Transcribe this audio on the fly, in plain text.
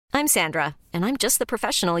I'm Sandra, and I'm just the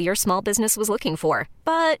professional your small business was looking for.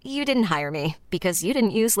 But you didn't hire me because you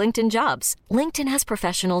didn't use LinkedIn Jobs. LinkedIn has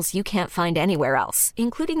professionals you can't find anywhere else,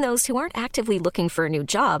 including those who aren't actively looking for a new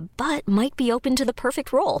job, but might be open to the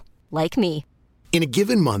perfect role, like me. In a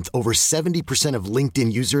given month, over 70% of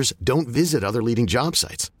LinkedIn users don't visit other leading job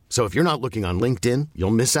sites. So if you're not looking on LinkedIn,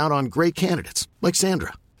 you'll miss out on great candidates like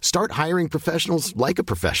Sandra. Start hiring professionals like a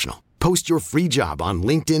professional. Post your free job on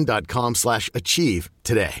linkedin.com/achieve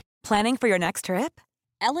today. Planning for your next trip?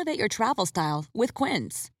 Elevate your travel style with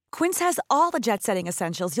Quince. Quince has all the jet-setting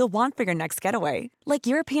essentials you'll want for your next getaway, like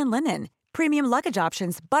European linen, premium luggage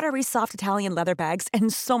options, buttery soft Italian leather bags,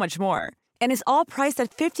 and so much more. And is all priced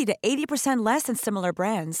at 50 to 80% less than similar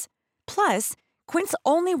brands. Plus, Quince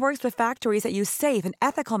only works with factories that use safe and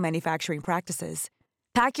ethical manufacturing practices.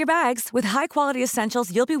 Pack your bags with high-quality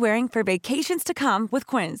essentials you'll be wearing for vacations to come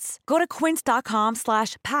with Quince. Go to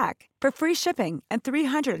quince.com/pack for free shipping and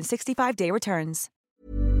 365-day returns.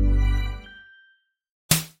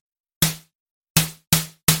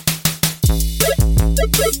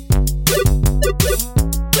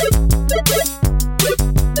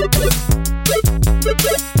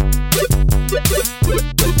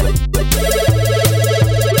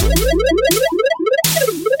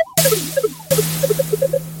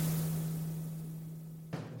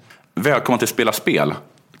 Välkommen till Spela spel,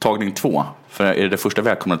 tagning 2. För i det första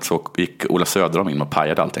välkomnandet så gick Ola Söderholm in och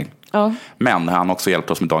pajade allting. Ja. Men han har också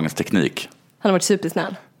hjälpt oss med dagens teknik. Han har varit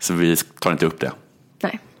supersnäll. Så vi tar inte upp det.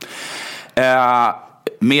 Nej.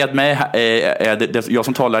 Med mig, jag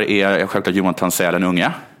som talar är självklart Jonathan Sälen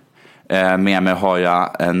Unge. Med mig har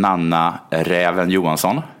jag Nanna Räven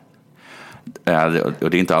Johansson. Och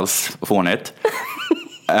det är inte alls fånigt.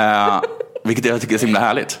 Vilket jag tycker är så himla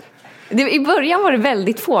härligt. I början var det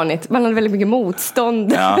väldigt fånigt. Man hade väldigt mycket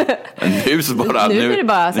motstånd. Ja, nu är det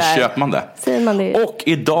bara så här, nu köper man det. Säger man det. Och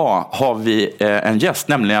idag har vi en gäst,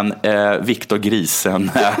 nämligen Viktor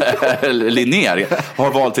Grisen Linnér.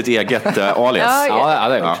 Har valt sitt eget alias. Ja,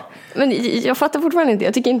 det är gjort. Men jag fattar fortfarande inte.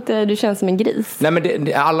 Jag tycker inte du känns som en gris. Nej,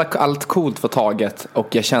 men allt coolt var taget.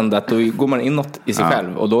 Och jag kände att då går man inåt i sig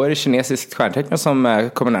själv. Och då är det kinesiskt stjärntecken som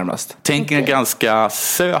kommer närmast. Tänk en ganska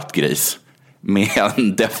söt gris med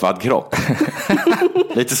en deffad kropp.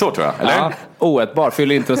 Lite så tror jag, eller? Ja, oätbar,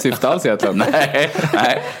 fyller inte något syfte alls egentligen.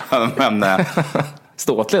 nej, men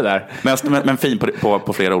ståtlig där. Men fin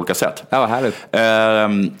på flera olika sätt. Ja, vad härligt.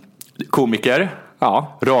 Komiker,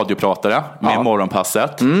 radiopratare med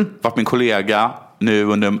Morgonpasset. Varit min kollega nu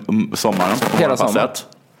under sommaren på Morgonpasset.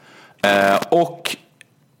 Och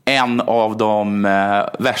en av de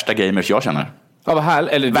värsta gamers jag känner. Ja, vad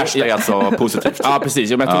härligt. Eller värsta är alltså positivt. Ja, precis.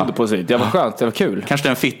 Jag tog det positivt. Det var skönt, det var kul. Kanske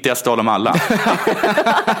den fittigaste av dem alla.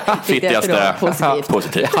 Fittigaste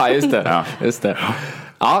positivt. Ja, just det.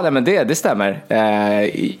 Ja, nej, men det stämmer.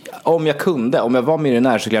 Om jag var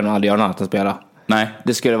miljonär så skulle jag nog aldrig göra något annat än spela. Nej.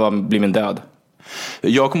 Det skulle bli min död.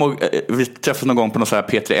 Jag kommer ihåg, vi träffades någon gång på någon så här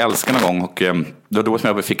P3 Älskar någon gång. Och det var då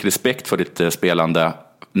som jag fick respekt för ditt spelande.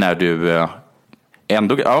 När du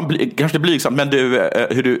ändå, kanske blygsamt, men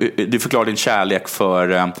du förklarar din kärlek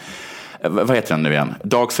för vad heter den nu igen?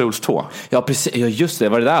 Dark Souls 2. Ja, precis. Ja, just det.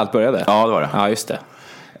 Var det där allt började? Ja, det var det. Ja, just det.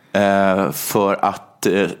 För att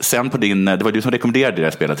sen på det var du som rekommenderade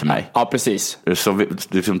det spelet till mig. Ja, precis. Så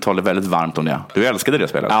du talade väldigt varmt om det. Du älskade det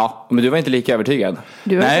spelet. Ja, men du var inte lika övertygad.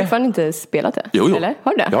 Du har fortfarande inte spelat det? Jo. Eller?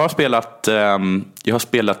 Har du det? Jag har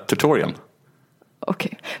spelat tutorial.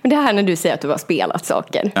 Okej. Men det här när du säger att du har spelat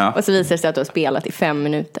saker. Ja. Och så visar det sig att du har spelat i 5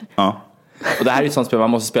 minuter. Ja. Och det här är ett sånt spel man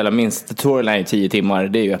måste spela minst tutorial i 10 timmar.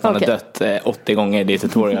 Det är ju att man har dött 80 gånger i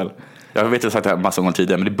tutorial. Jag vet att jag sagt det här massa gånger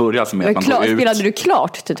tidigare, men det börjar alltså med att man går ut. Spelade du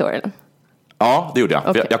klart tutorialen? Ja, det gjorde jag.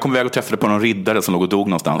 Okay. Jag kom iväg och träffade på någon riddare som låg och dog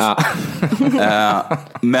någonstans. Ja.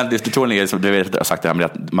 Men det tutorialen är som du vet, jag har sagt det här med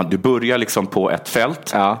att du börjar liksom på ett fält,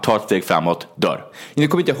 tar ett steg framåt, dör. Nu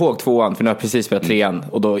kommer inte ihåg 2:an, för nu har jag precis spelat 3:an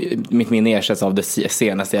och då mitt minne ersätts av det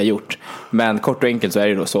senaste jag gjort. Men kort och enkelt så är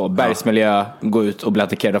det då så: bergsmiljö, gå ut och bli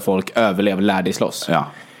attackerad av folk, överlev, lär dig slåss. Ja.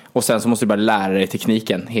 Och sen så måste du bara lära dig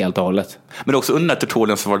tekniken helt och hållet. Men också under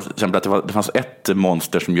tutorialen så var det till exempel att det fanns ett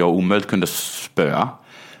monster som jag omöjligt kunde spöa.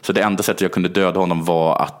 Så det enda sättet jag kunde döda honom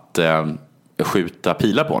var att skjuta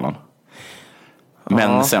pilar på honom.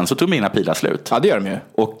 Men sen så tog mina pilar slut. Ja, det gör de ju.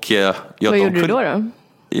 Och, vad gjorde du då?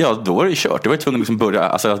 Ja, då var det kört. Jag var tvungen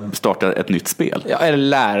att liksom starta ett nytt spel. Ja, eller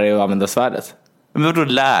lära dig att använda svärdet. Men då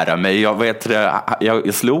lära mig?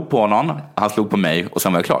 Jag slog på honom, han slog på mig och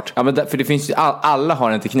sen var jag klart. Ja, men för det finns ju, alla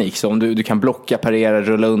har en teknik. Så om du kan blocka, parera,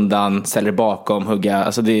 rulla undan, ställa dig bakom, hugga.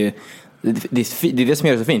 Alltså Det är det som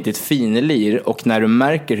gör det så fint. Det är ett finlir, och när du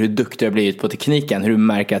märker hur duktig du har blivit på tekniken, hur du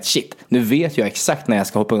märker att shit, nu vet jag exakt när jag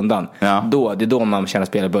ska hoppa undan. Det är då man känner att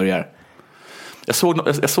spelet börjar. Jag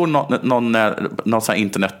såg någon sån här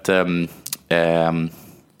internet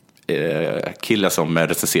kille som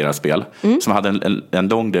recenserar spel som hade en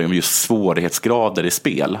lång del om just svårighetsgrader i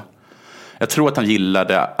spel. Jag tror att han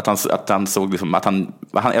gillade att han såg liksom, att han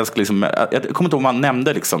älskar liksom, jag kommer inte ihåg om han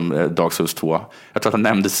nämnde liksom Dark Souls 2. Jag tror att han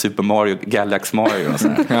nämnde Super Mario, Galaxy Mario och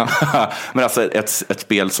sådär. Men alltså ett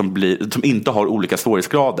spel som inte har olika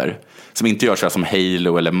svårighetsgrader, som inte gör så här som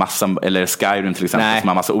Halo eller Skyrim till exempel, som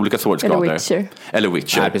har massa olika svårighetsgrader. Eller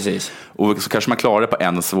Witcher. Nej, precis. Och så kanske man klarar det på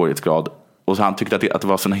en svårighetsgrad. Och så han tyckte att det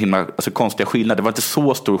var så himla konstiga skillnader. Det var inte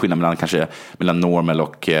så stor skillnad mellan normal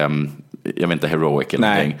och jag vet inte, heroic eller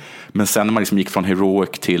någonting. Men sen när man liksom gick från heroic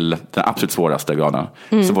till den absolut svåraste graden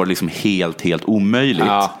så var det liksom helt omöjligt.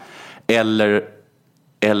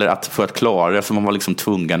 Eller att för att klara det så man var liksom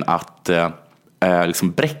tvungen att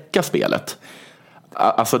liksom bräcka spelet.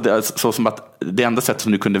 Alltså så som att det enda sättet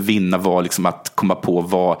som du kunde vinna var liksom att komma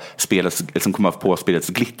på spelets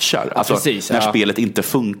glitchar. Alltså precis, när spelet inte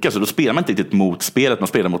funkar, så då spelar man inte riktigt mot spelet, man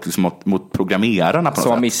spelar mot programmerarna på något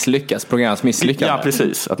sätt. Misslyckas, programmerans misslyckande. Ja,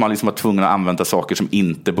 precis. Att man liksom var tvungen att använda saker som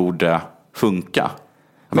inte borde funka.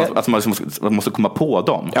 Alltså man måste komma på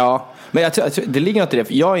dem. Ja, men jag tror det ligger något i det.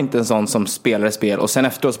 För jag är inte en sån som spelar ett spel och sen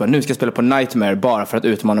efteråt så bara, nu ska jag spela på Nightmare bara för att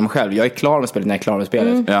utmana mig själv. Jag är klar med spelet när jag är klar med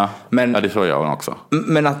spelet. Ja, det tror jag också.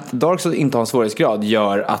 Men att Dark Souls inte har en svårighetsgrad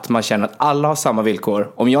gör att man känner att alla har samma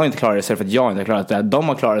villkor. Om jag inte klarar det så är det för att jag inte har klarat det. De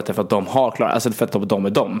har klarat det för att de har klarat det. Alltså för att de är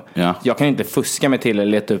dem. Ja. Jag kan inte fuska mig till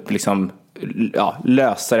eller leta upp liksom,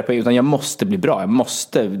 lösa det på, utan jag måste bli bra. Jag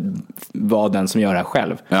måste vara den som gör det här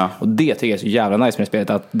själv. Och det tycker jag är så jävla nice med spelet,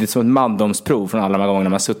 att det är som ett mandomsprov från alla de här gångerna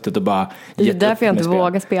man suttit och bara det är därför jag inte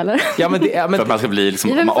vågar spela. För att man ska bli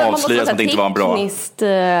liksom, man avslöjar att det inte var en bra tekniskt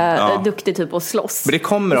duktig typ att slåss. Men det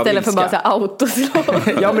kommer istället för bara så här autoslå.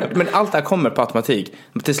 men allt det här kommer på automatik.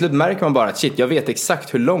 Men till slut märker man bara att shit, jag vet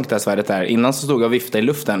exakt hur långt det här svärdet är. Innan så stod jag och viftade i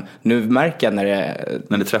luften. Nu märker jag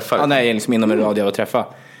när det träffar. Ja, när jag är liksom inom en radie av att träffa.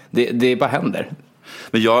 Det bara händer.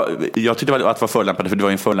 Men jag tyckte att det var förolämpande, för det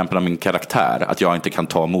var en förolämpande av min karaktär, att jag inte kan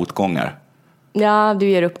ta motgångar. Ja, du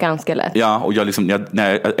ger upp ganska lätt. Ja, och jag liksom,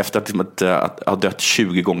 efter att ha dött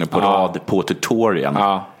 20 gånger på rad på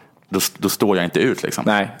tutorialen, då står jag inte ut liksom.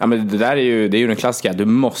 Nej, men det är ju den klassiska. Du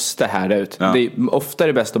måste härda ut. Ofta är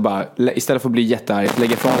det bäst att bara, istället för att bli jättearg,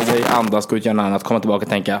 lägga ifrån sig, andas, gå ut, göra något annat, komma tillbaka och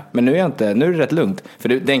tänka, men nu är det rätt lugnt. För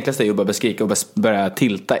det enklaste är ju bara beskrika och börja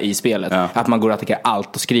tilta i spelet. Att man går och attackerar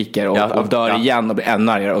allt och skriker och dör igen och blir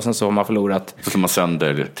ännu argare, och sen så har man förlorat. Så slår man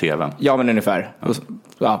sönder tvn. Ja, men ungefär.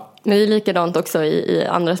 Men det är likadant också i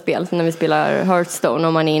andra spel, när vi spelar Hearthstone,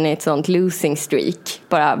 om man är inne i ett sånt losing streak.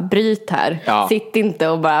 Bara bryt här. Sitt inte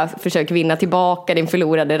och bara försök vinna tillbaka din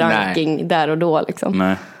förlorade ranking där och då liksom.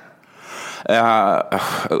 Nej.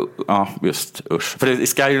 Just usch. För i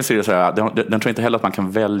Skyrim så är det så här, den tror jag inte heller att man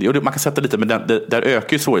kan välja. Man kan sätta lite, men där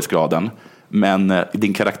ökar ju svårighetsgraden. Men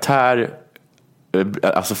din karaktär,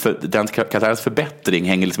 alltså den karaktärens förbättring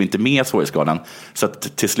hänger liksom inte med svårighetsgraden. Så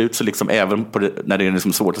att till slut så liksom, även när det är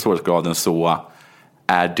liksom svårighetsgraden, så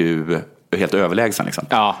är du helt överlägsen liksom.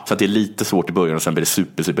 Så att det är lite svårt i början och sen blir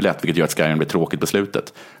det superlätt, vilket gör att Skyrim blir tråkigt på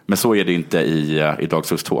slutet. Men så är det inte i Dark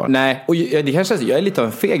Souls 2. Nej, och det kanske jag är lite av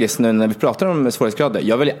en fegis nu när vi pratar om svårighetsgrader.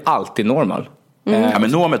 Jag väljer alltid normal. Ja, men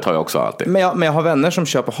normal tar jag också alltid. Men jag har vänner som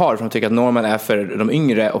köper hard, för de tycker att normal är för de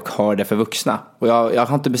yngre och hard är för vuxna. Och jag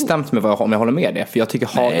har inte bestämt mig om jag håller med det. För jag tycker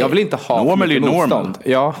jag vill inte ha normal är ju normal.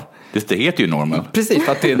 Ja. Det heter ju normal. Precis,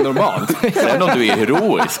 för att det är normalt. Sen om du är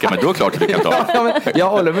heroisk, men då är det klart att du kan ta. Jag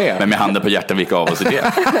håller med. Men med handen på hjärtan, vilka av oss är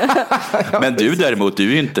det? Men du däremot, du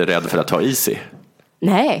är ju inte rädd för att ta easy.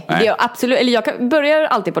 Nej, det är absolut. Eller jag börjar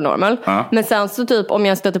alltid på normal. Men sen så typ om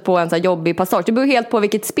jag stöter på en så här jobbig passage, det beror helt på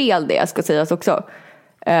vilket spel det är, ska sägas också.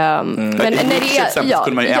 Men när det är,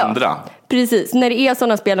 skulle man ju ändra. Precis, när det är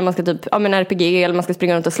sådana spel där man ska typ, RPG eller man ska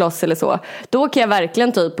springa runt och slåss eller så, då kan jag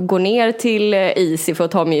verkligen typ gå ner till easy för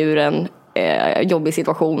att ta mig ur en jobbig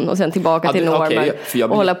situation och sen tillbaka till normal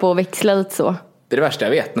och hålla på och växla lite så. Det är det värsta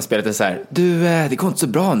jag vet när spelet är så här: det går inte så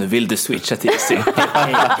bra nu, vill du switcha till easy?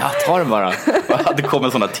 Jag tar den bara. Det kommer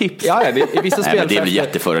sådana tips. Ja, i vissa spel. Det är väl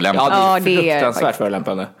jätteförolämpande. Ja, det är fruktansvärt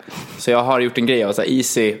förolämpande. Så jag har gjort en grej av så här,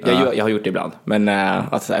 easy. Jag har gjort det ibland. Men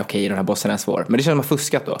att säga okej, den här bossen är svår. Men det känns som att man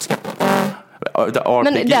fuskat då.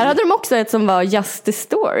 Men där hade de också ett som var Just the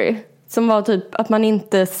Story. Som var typ att man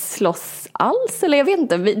inte slåss alls. Eller jag vet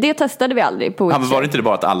inte, det testade vi aldrig på. Var det inte det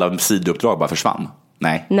bara att alla sidouppdrag bara försvann?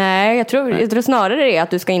 Nej, jag tror snarare det är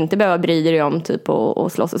att du ska inte behöva bry dig om typ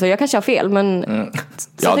och slåss. Så jag kanske har fel, men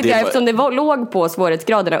så tycker jag, eftersom det låg på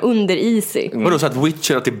svårighetsgraderna under easy. Vadå, så att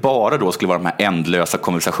Witcher, att det bara då skulle vara de här ändlösa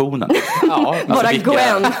konversationerna? Ja, bara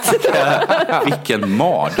Gwent. Vilken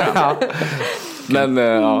mardröm. Ja. Men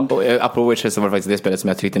apropå Witcher så var det faktiskt det spelet som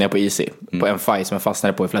jag tryckte ner på easy. På en fight som jag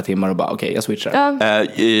fastnade på i flera timmar och bara okej, jag switchar.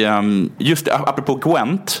 Just det, apropå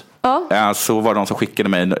Gwent. Så var det någon som skickade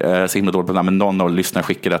mig så himla dåligt på det, men någon av lyssnarna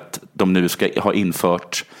skickade att de nu ska ha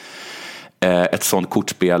infört ett sånt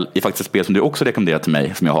kortspel i faktiskt ett spel som du också rekommenderade till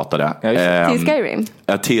mig, som jag hatade. Till Skyrim?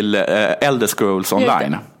 Till Elder Scrolls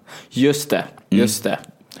Online. Just det.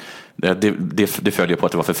 Det följer på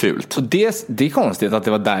att det var för fult. Och det är konstigt att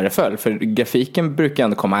det var där det föll. För grafiken brukar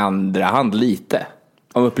ändå komma i andra hand lite.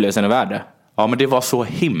 Om upplevelsen är värde. Ja, men det var så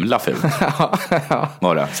himla fult.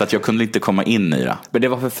 Var det. Så att jag kunde inte komma in i det. Men det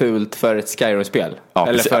var för fult för ett Skyrim-spel? Ja,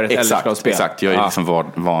 eller för ett Elder Scrolls-spel? Exakt, jag är liksom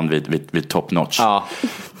van vid top notch. Ja.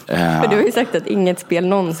 Men du har ju sagt att inget spel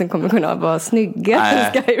någonsin kommer kunna vara snygga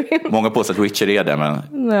i Skyrim. Många påstår att Witcher är det,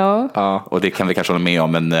 men och det kan vi kanske hålla med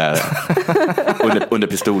om, men under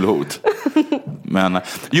pistolhot. Men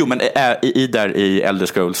i Elder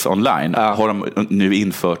Scrolls Online har de nu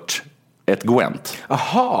infört ett Gwent.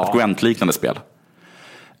 Ett Gwent-liknande spel.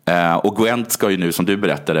 Och Gwent ska ju nu, som du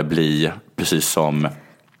berättade, bli precis som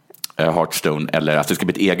Hearthstone, eller att det ska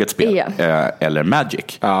bli ett eget spel, eller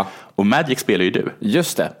Magic. Och Magic spelar ju du.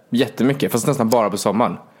 Just det, jättemycket, fast nästan bara på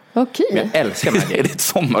sommaren. Okej. Men jag älskar Magic. Är det ett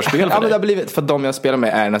sommarspel för dig? Men det har blivit, för de jag spelar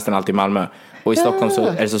med är nästan alltid i Malmö. Och i Stockholm så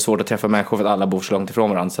är det så svårt att träffa människor för att alla bor så långt ifrån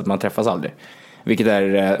varandra, så att man träffas aldrig. Vilket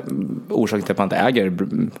är orsaken till att man inte äger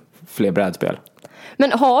fler brädspel.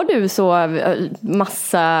 Men har du så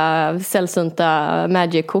massa sällsynta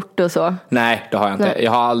Magic-kort och så? Nej, det har jag inte. Nej.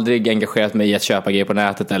 Jag har aldrig engagerat mig i att köpa grejer på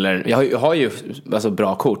nätet. Eller, jag har ju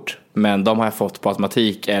bra kort, men de har jag fått på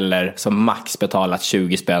automatik eller som max betalat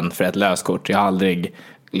 20 spänn för ett löskort. Jag har aldrig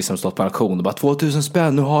liksom stått på en auktion och bara 2000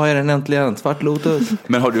 spänn, nu har jag den äntligen, svart Lotus.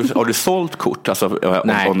 Men har du sålt kort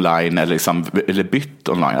online eller bytt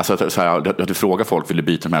online? Alltså så här, att du frågar folk, vill du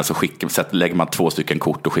byta de här, så lägger man 2 stycken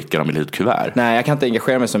kort och skickar dem i ett kuvert. Nej, jag kan inte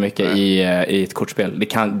engagera mig så mycket i ett kortspel.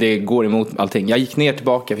 Det går emot allting. Jag gick ner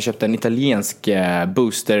tillbaka, för köpte en italiensk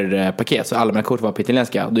boosterpaket, så alla mina kort var på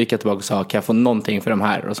italienska. Då gick jag tillbaka och sa, kan jag få någonting för de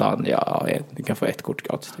här? Och sa du kan få ett kort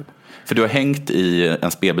gratis typ. För du har hängt i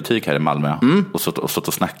en spelbutik här i Malmö och stått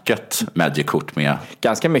och snackat Magic-kort med...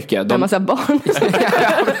 Ganska mycket. De massa barn.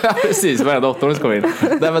 Ja, precis, varenda 8-åring kommer in.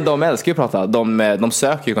 Nej, men de älskar ju att prata. De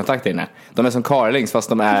söker ju kontakt inne. De är som Carlings, fast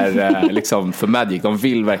de är liksom för Magic. De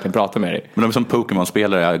vill verkligen prata med dig. Men de är som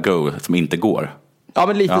Pokémon-spelare Go som inte går. Ja,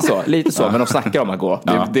 men lite så. Men de snackar om att gå.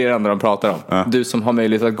 Det är det enda de pratar om. Ja. Du som har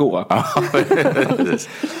möjlighet att gå.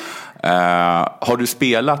 Har du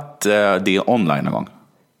spelat det online någon gång?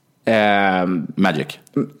 Magic?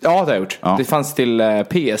 Ja, det har jag gjort. Det fanns till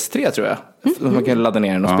PS3 tror jag. Man kan ladda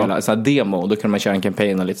ner den och spela sån här demo. Då kan man köra en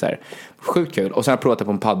campaign och lite så här. Sjukt kul. Och sen har jag provat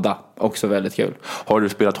på en padda. Också väldigt kul. Har du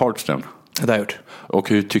spelat Hearthstone? Det har jag gjort. Och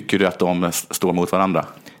hur tycker du att de står mot varandra?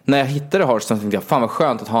 När jag hittade Hearthstone tänkte jag, fan vad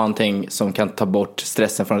skönt att ha någonting som kan ta bort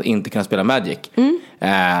stressen från att inte kunna spela Magic.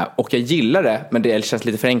 Och jag gillar det, men det känns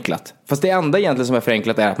lite förenklat. Fast det enda egentligen som är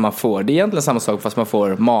förenklat är att man får, det är egentligen samma sak fast man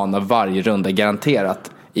får mana varje runda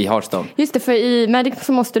garanterat i Hearthstone. Just det, för i Magic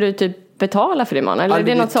så måste du typ betala för din mana, eller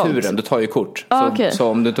det är något sånt? Turen, du tar ju kort. Så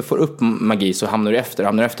om du inte får upp magi så hamnar du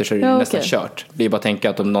efter så är det nästan kört. Det är bara att tänka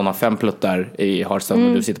att om någon har 5 pluttar i Hearthstone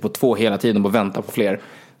och du sitter på 2 hela tiden och väntar på fler,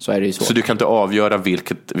 så är det ju så. Så du kan inte avgöra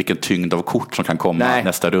vilken tyngd av kort som kan komma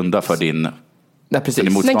nästa runda för din... Nej,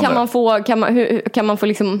 precis. Men kan man få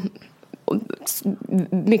liksom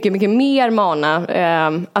mycket mer mana,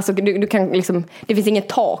 alltså du kan liksom, det finns inget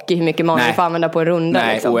tak i hur mycket mana du får använda på en runda.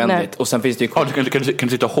 Nej, liksom. Oändligt. Nej. Och sen finns det ju kan du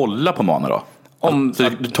sitta och hålla på mana då? Så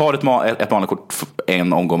du tar ett manakort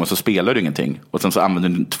en omgång och så spelar du ingenting. Och sen så använder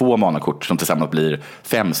du 2 manakort som tillsammans blir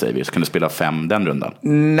 5, säger vi. Så kan du spela 5 den rundan.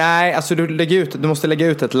 Nej, alltså du måste lägga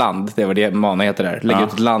ut ett land. Det var det mana heter där. Lägga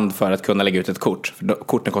ut ett land för att kunna lägga ut ett kort. För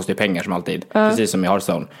korten kostar ju pengar som alltid. Precis som i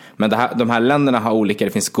Hearthstone. Men de här länderna har olika.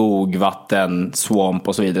 Det finns skog, vatten, swamp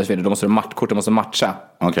och så vidare. Korten måste matcha.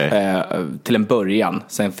 Till en början.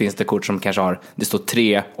 Sen finns det kort som kanske har, det står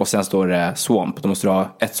 3 och sen står det swamp. Då måste du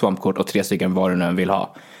ha ett swampkort och 3 stycken var du nu vill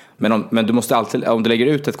ha. Men du måste alltid, om du lägger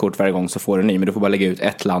ut ett kort varje gång så får du ny. Men du får bara lägga ut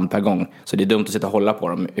ett land per gång. Så det är dumt att sitta och hålla på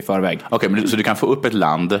dem i förväg. Men så du kan få upp ett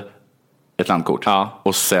landkort.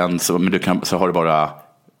 Och sen så har du bara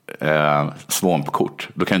swampkort.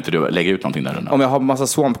 Då kan inte du lägga ut någonting där. Om jag har massa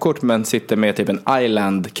swampkort men sitter med typ en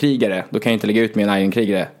island-krigare, då kan jag inte lägga ut med en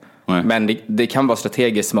island-krigare. Nej. Men det kan vara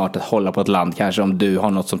strategiskt smart att hålla på ett land, kanske om du har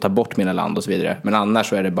något som tar bort mina land och så vidare. Men annars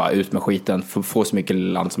så är det bara ut med skiten, få så mycket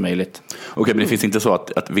land som möjligt. Okej, men det finns inte så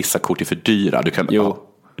att vissa kort är för dyra? Jo.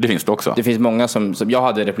 Det finns det också. Det finns många som jag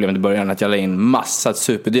hade det problemet i början, att jag la in massa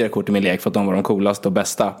superdyra kort i min lek för att de var de coolaste och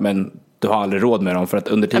bästa, men du har aldrig råd med dem för att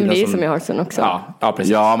under tiden. Men det är som i Hearthstone också. Ja,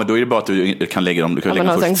 precis. Ja, men då är det bara att du kan lägga dem. Du kan lägga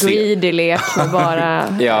man har en greedy lek med bara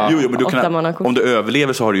Jo, men du kan, om du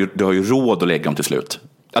överlever så har du har ju råd att lägga dem till slut.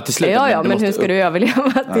 Ja, till slut. Ja, men hur ska du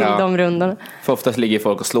överleva till de rundorna? För oftast ligger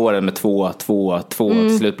folk och slår den med 2.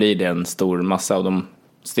 Till slut blir det en stor massa och de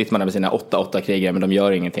sitter man där med sina 8 krigare, men de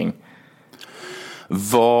gör ingenting.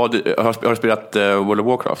 Har du spelat World of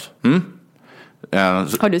Warcraft?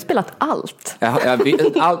 Har du spelat allt?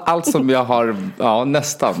 Allt som jag har,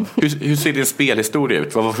 nästan. Hur ser din spelhistoria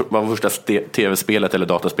ut? Vad var första tv-spelet eller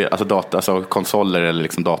dataspel? Alltså konsoler eller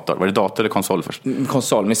liksom dator? Var det dator eller konsol först?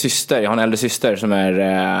 Konsol. Min syster, jag har en äldre syster som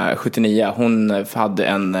är 79. Hon hade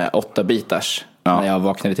en 8-bitars när jag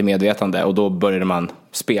vaknade till medvetande. Och då började man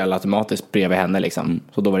spela automatiskt bredvid henne liksom.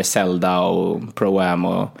 Så då var det Zelda och Pro-Am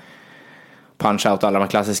och Punch-Out och alla de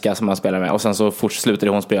klassiska som man spelar med. Och sen så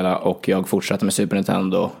slutade hon spela och jag fortsatte med Super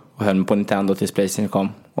Nintendo och höll på Nintendo tills PlayStation kom.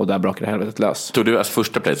 Och där brakade helvetet lös. Tog du alltså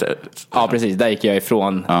första PlayStation? Ja, precis. Där gick jag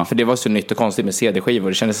ifrån. Ja. För det var så nytt och konstigt med CD-skivor.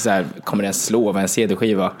 Det kändes så här, kommer den slå av en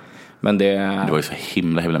CD-skiva? Men det var ju så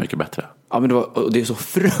himla mycket bättre. Ja, men det är så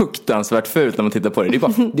fruktansvärt fult när man tittar på det.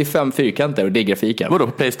 Det är 5 fyrkanter och det är grafiken. Vadå,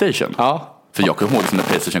 på PlayStation? Ja. För jag kommer ihåg när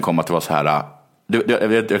PlayStation kom att det var så här...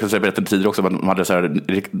 Jag kan säga berätta tidigare också, man hade så här,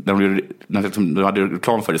 de hade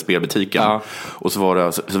reklam för det i spelbutiken, och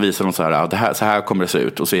så visade de så här, så här kommer det se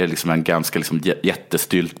ut, och så är det liksom en ganska liksom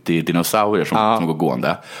jättestyltig dinosaurier som går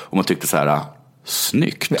gående, och man tyckte så här,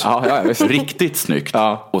 snyggt, riktigt snyggt,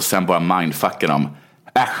 och sen bara mindfuckar dem.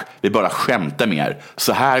 Vi bara skämtar mer.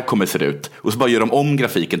 Så här kommer det se ut. Och så bara gör de om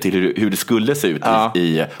grafiken till hur det skulle se ut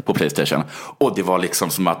på PlayStation. Och det var liksom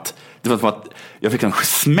som att jag fick en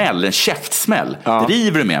käftsmäll.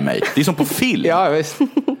 Driver du med mig? Det är som på film. Ja, visst.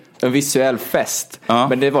 En visuell fest.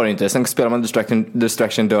 Men det var det inte. Sen spelar man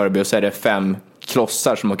Destruction Derby och så är det 5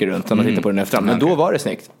 klossar som åker runt när man tittar på den efterhand. Men då var det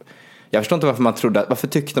snyggt. Jag förstår inte varför man trodde, varför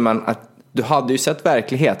tyckte man att du hade ju sett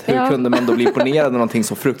verklighet. Hur kunde man då bli imponerad av någonting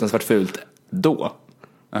så fruktansvärt fult då?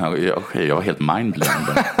 Jag var helt mindblown.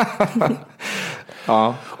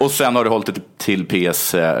 Och sen har du hållit det till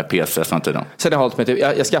PS samtidigt. Sen har jag hållit mig till,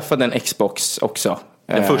 jag skaffade en Xbox också.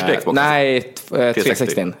 Den första Xbox? Nej,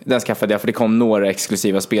 360. Den skaffade jag för det kom några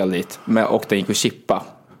exklusiva spel dit. Och den gick att chippa.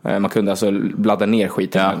 Man kunde alltså ladda ner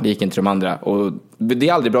skiten. Det gick inte till de andra. Och det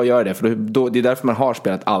är aldrig bra att göra det. För det är därför man har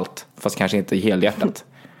spelat allt. Fast kanske inte helhjärtat.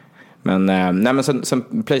 Men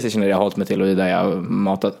sen PlayStation är det jag har hållit mig till, och det är där jag har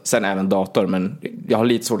matat. Sen även dator, men jag har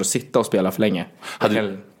lite svårt att sitta och spela för länge.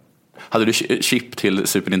 Hade du chip till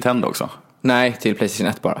Super Nintendo också? Nej, till PlayStation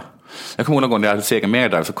 1 bara. Jag kommer ihåg någon gång när jag hade Sega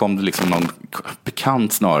med där, så kom det liksom någon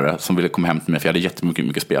bekant snarare som ville komma hem till mig, för jag hade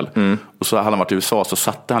jättemycket spel. Och så hade han varit i USA, så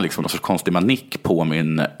satte han liksom någon sorts konstig manick på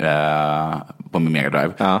min Mega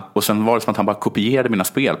Drive. Och sen var det som att han bara kopierade mina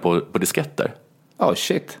spel på disketter. Oh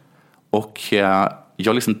shit. Och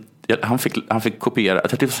han fick kopiera. Jag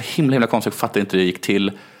tyckte det var så himla konstigt, jag fattade inte hur det gick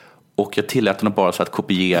till. Och jag tillät honom bara så att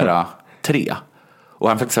kopiera 3. Och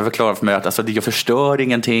han fick förklara för mig att alltså, jag förstör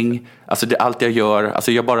ingenting. Alltså allt jag gör,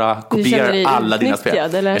 alltså jag bara kopierar alla dina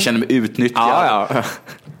spel. Eller? Jag känner mig utnyttjad.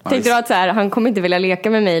 Tänkte du att så här, han kommer inte vilja leka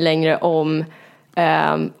med mig längre om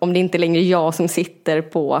det inte är längre jag som sitter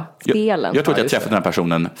på spelen? Jag tror att jag träffat den här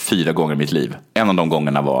personen 4 gånger i mitt liv. En av de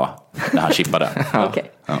gångerna var när han chippade. Okay.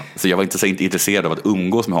 Så jag var inte så intresserad av att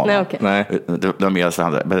umgås med honom. Nej. Det var mer så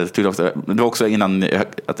här, det var också innan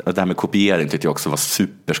att det här med kopiering tyckte jag också var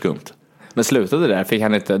superskumt. Men slutade det där? Fick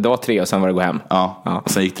han inte, det var 3 och sen var det gå hem? Ja.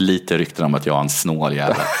 Och sen gick det lite rykten om att jag var en snål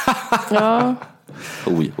jävel.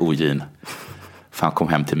 Ogin. Fan, kom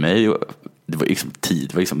hem till mig och det var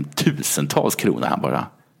liksom tusentals kronor han bara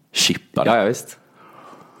chippade. Ja, visst.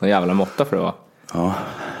 En jävla måtta för det var. Ja.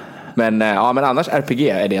 Men annars RPG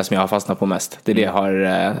är det som jag har fastnat på mest. Det är det jag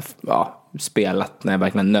har spelat när jag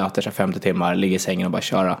verkligen nöter sig 50 timmar, ligger i sängen och bara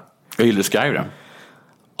köra. Jag gillade Skyrim.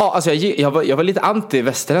 Ja, alltså jag var lite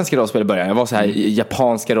anti-västerländska rollspel i början. Jag var så här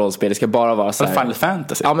japanska rollspel. Det ska bara vara så här Final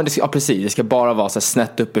Fantasy. Ja, men precis. Det ska bara vara så här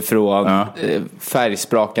snett uppifrån,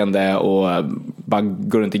 färgsprakande och bara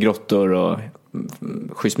gå runt i grottor och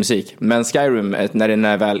schysst musik. Men Skyrim,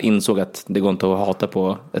 när jag väl insåg att det går inte att hata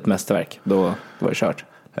på ett mästerverk, då var det kört.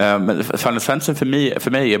 Men Final Fantasy för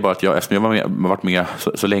mig är bara att eftersom jag har varit med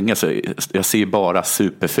så länge, så jag ser bara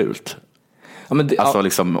superfult. Ja,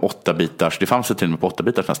 liksom 8-bitars. Det fanns ju till och med på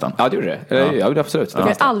 8-bitars nästan. Ja, det gjorde det. Ja, det absolut. Jag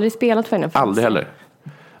har aldrig spelat Final Fantasy. Aldrig heller.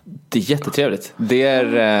 Det är jättetrevligt. Det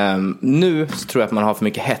är, nu så tror jag att man har för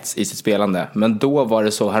mycket hets i sitt spelande. Men då var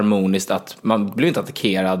det så harmoniskt att man blev inte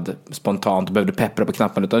attackerad spontant och behövde peppra på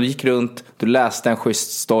knappen. Utan du gick runt, du läste en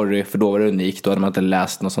schysst story, för då var det unikt. Då hade man inte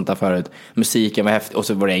läst något sånt där förut. Musiken var häftig, och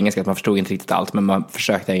så var det engelska, att man förstod inte riktigt allt. Men man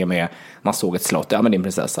försökte hänga med. Man såg ett slott, ja men din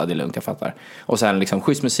prinsessa, det är lugnt, jag fattar. Och sen liksom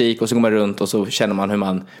schysst musik, och så går man runt och så känner man hur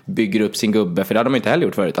man bygger upp sin gubbe. För det hade man inte heller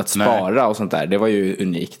gjort förut, att spara och sånt där. Det var ju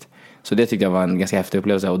unikt. Så det tyckte jag var en ganska häftig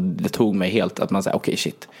upplevelse, och det tog mig helt att man säger okej,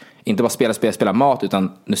 shit. Inte bara spela mat,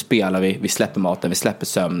 utan nu spelar vi släpper maten, vi släpper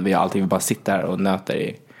sömn, vi har allting, vi bara sitter här och nöter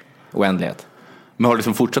i oändlighet. Men har du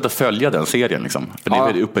liksom fortsatt att följa den serien liksom? För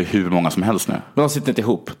det är uppe i hur många som helst nu. De sitter inte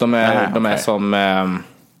ihop, de är som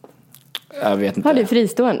jag vet inte. Har det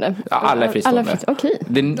fristående? Ja, alla är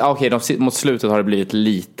fristående. Okej, mot slutet har det blivit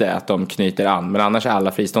lite att de knyter an, men annars är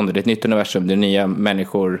alla fristående. Det är ett nytt universum, det är nya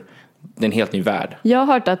människor. Det är en helt ny värld. Jag har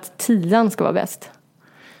hört att 10 ska vara bäst.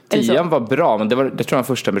 10 var bra, men det tror jag var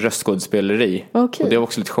första med röstskådespeleri. Och det var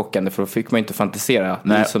också lite chockande, för då fick man inte fantisera.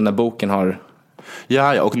 Nej. Som när boken har...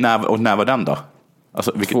 Ja, och när var den då?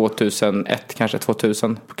 Alltså, 2001, kanske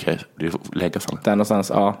 2000. Okej, det är lägga sånt. Där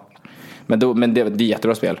någonstans, ja. Men det är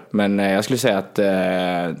jättebra spel. Men jag skulle säga att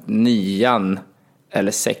 9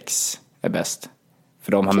 eller 6 är bäst.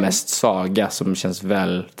 För de har mest saga som känns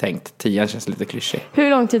väl tänkt. 10 känns lite klyschig. Hur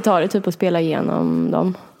lång tid tar det typ att spela igenom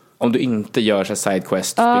dem? Om du inte gör så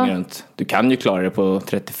sidequest, springer runt. Du kan ju klara det på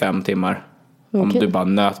 35 timmar. Om du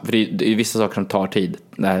bara för det är vissa saker som tar tid.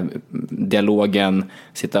 När dialogen,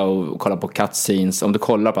 sitta och kolla på cutscenes. Om du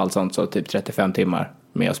kollar på allt sånt så typ 35 timmar.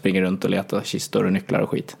 Med att springa runt och leta kistor och nycklar och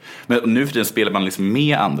skit. Men nu för tiden spelar man liksom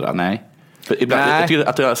med andra, nej? För ibland, jag tycker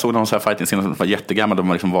att jag såg någon så här fighting scene som var jättegammal. De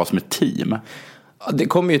var liksom var som ett team. Det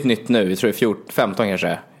kommer ju ett nytt nu, jag tror det är 15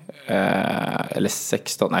 kanske. Eller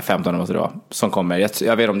 16, nej 15 måste det vara. Som kommer,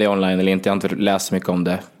 jag vet om det är online eller inte. Jag har inte läst så mycket om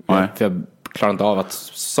det. För jag klarar inte av att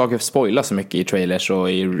saker spoilas så mycket i trailers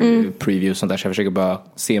och i previews och sånt där. Så jag försöker bara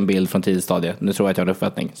se en bild från tidigt stadie. Nu tror jag att jag har en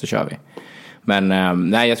uppfattning, så kör vi. Men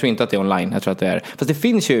nej, jag tror inte att det är online. Jag tror att det är... Fast det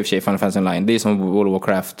finns ju i och för sig Final Fantasy Online. Det är som World of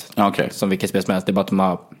Warcraft. Som vilket spel som helst. Det är bara att de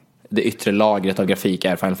har... Det yttre lagret av grafik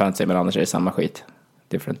är Final Fantasy, men annars är det samma skit.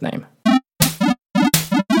 Different name.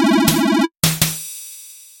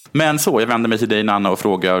 Men så, jag vänder mig till dig, Nanna, och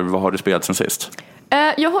frågar, vad har du spelat sen sist?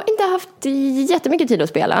 Jag har inte haft jättemycket tid att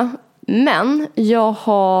spela. Men jag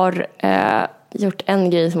har gjort en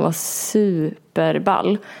grej som var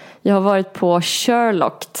superball. Jag har varit på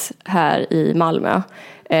Sherlock här i Malmö.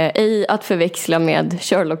 I att förväxla med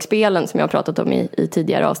Sherlock-spelen som jag har pratat om i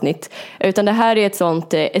tidigare avsnitt. Utan det här är ett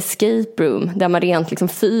sånt escape room där man rent liksom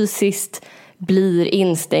fysiskt blir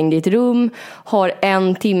instängd i ett rum, har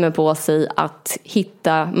 1 timme på sig att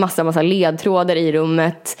hitta massa ledtrådar i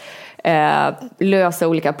rummet, lösa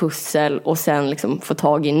olika pussel och sen liksom få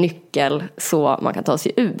tag i nyckel så man kan ta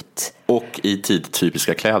sig ut. Och i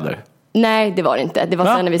tidtypiska kläder? Nej, det var det inte. Det var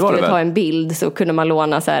sen när vi skulle ta en bild så kunde man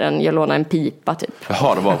låna så här jag lånade en pipa typ.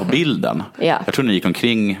 Jaha, det var på bilden. Ja. Jag tror ni gick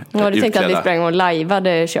omkring du tänkte att vi sprang och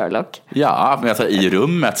lajvade Sherlock. Ja, men alltså, i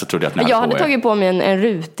rummet så trodde jag att ni hade tagit på mig en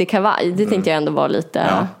rutig kavaj. Det tänkte jag ändå var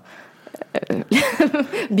lite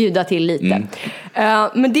bjuda till lite.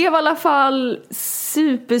 Men det var i alla fall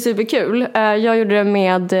super kul. Jag gjorde det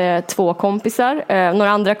med 2 kompisar.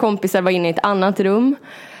 Några andra kompisar var inne i ett annat rum.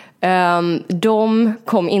 De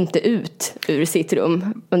kom inte ut ur sitt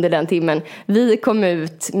rum under den timmen. Vi kom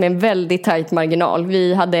ut med en väldigt tajt marginal.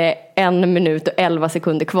 Vi hade 1 minut och 11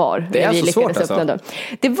 sekunder kvar. Det är så svårt alltså.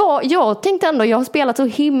 Jag tänkte ändå, jag har spelat så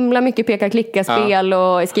himla mycket peka-klicka-spel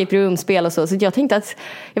och escape room-spel och så jag tänkte att,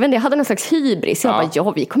 jag hade någon slags hybris. Jag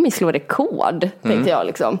bara, vi kommer ju slå rekord, tänkte jag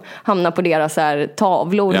liksom. Hamna på deras här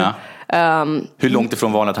tavlor. Hur långt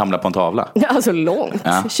ifrån var ni att hamna på en tavla? Alltså långt,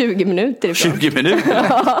 20 minuter ifrån. 20 minuter?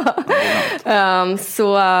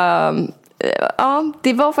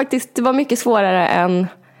 Det var faktiskt, det var mycket svårare än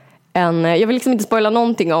jag vill liksom inte spoila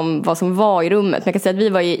någonting om vad som var i rummet. Men jag kan säga att vi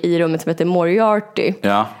var i rummet som heter Moriarty.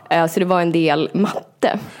 Så det var en del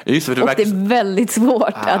matte. Just det, och det är väldigt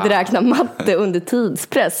svårt att räkna matte under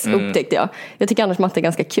tidspress, upptäckte jag. Jag tycker annars matte är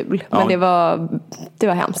ganska kul. Men det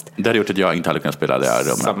var hemskt. Det hade gjort att jag inte hade kunnat spela det här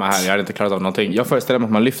rummet. Samma här, jag hade inte klarat av någonting. Jag föreställer mig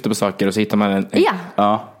att man lyfter på saker och så hittar man en...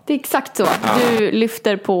 Ja. Det är exakt så. Du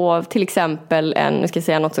lyfter på till exempel nu ska jag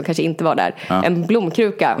säga något som kanske inte var där. En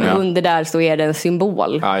blomkruka. Och under där så är det en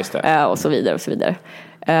symbol. Just det. Och så vidare och så vidare.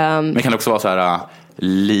 Men kan det också vara så här,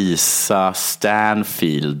 Lisa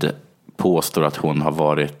Stanfield påstår att hon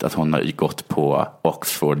har gått på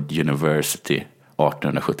Oxford University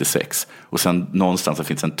 1876. Och sen någonstans så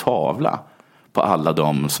finns en tavla på alla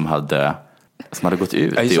de som hade gått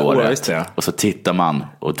ut i året. Och så tittar man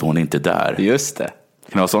och hon är inte där. Just det.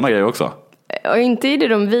 det vara sådana grejer också? Och inte i det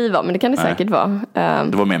rum vi var, men det kan det säkert vara.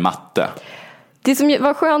 Det var mer matte. Det som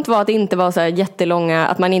var skönt var att det inte var så här jättelånga,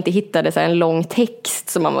 att man inte hittade så här en lång text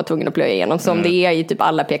som man var tvungen att plöja igenom, som det är i typ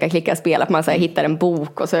alla peka-klicka-spel, att man så här hittar en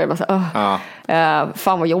bok och så är det bara så här,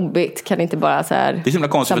 fan vad jobbigt, kan det inte bara så här. Det är så himla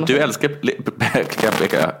konstigt för att du älskar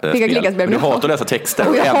peka-klicka-spel, men du hatar att läsa texter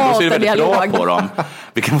och ändå så är du väldigt bra på dem.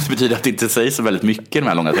 Vilket måste betyda att det inte sägs så väldigt mycket i de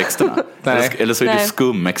här långa texterna. Eller så är du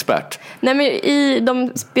skumexpert. Nej, men i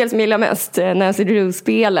de spel som jag gillar mest, Nancy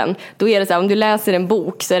Drew-spelen, då är det så här, om du läser en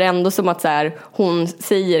bok så är det ändå som att så här, hon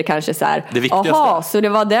säger kanske så här, jaha, så det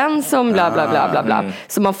var den som bla bla bla bla bla.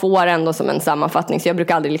 Så man får ändå som en sammanfattning, så jag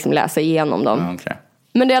brukar aldrig liksom läsa igenom dem. Okay.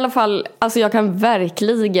 Men det är i alla fall, alltså jag kan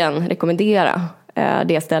verkligen rekommendera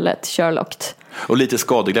det stället, Sherlock. Och lite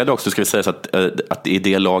skadeglädje också, ska vi säga, så att i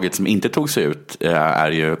det laget som inte tog sig ut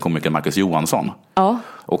är ju komikern Marcus Johansson. Ja.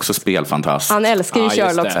 Också spelfantast. Han älskar ju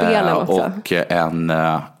Sherlock-spelen också. Och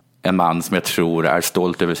en man som jag tror är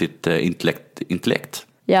stolt över sitt intellekt.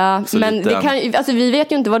 Ja, så men det kan, alltså vi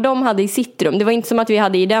vet ju inte vad de hade i sitt rum. Det var inte som att vi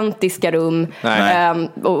hade identiska rum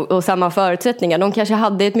och samma förutsättningar. De kanske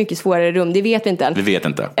hade ett mycket svårare rum, det vet vi inte än. Vi vet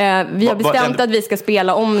inte. Vi har bestämt att vi ska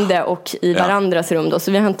spela om det och i varandras rum då.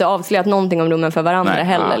 Så vi har inte avslöjat någonting om rummen för varandra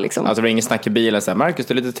heller. Liksom. Alltså det var ingen snack i bilen så här, Marcus,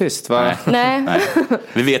 du är lite tyst, va? Nej.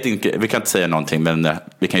 Vi vet inte, vi kan inte säga någonting, men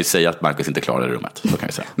vi kan ju säga att Marcus inte klarade rummet. Så kan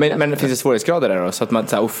vi säga. Men finns det svårighetsgrader där då? Så att man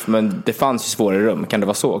så här, men det fanns ju svårare rum. Kan det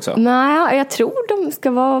vara så också? Nej, jag tror de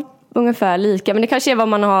ska vara ungefär lika, men det kanske är vad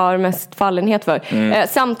man har mest fallenhet för.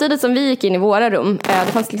 Samtidigt som vi gick in i våra rum,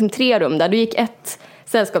 det fanns liksom 3 rum där. Du gick ett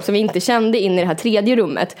sällskap som vi inte kände in i det här 3:e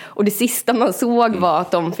rummet, och det sista man såg var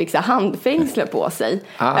att de fick så här handfängslar på sig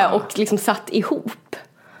och liksom satt ihop.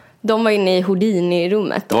 De var inne i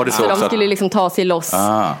Houdini-rummet då, så de skulle liksom ta sig loss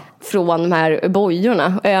från de här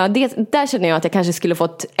bojorna. Där känner jag att jag kanske skulle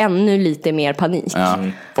fått ännu lite mer panik.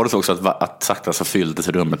 Var det så också att sakta så fylldes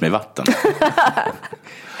rummet med vatten?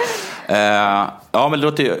 Ja, men det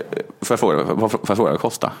låter ju... Får jag fråga vad det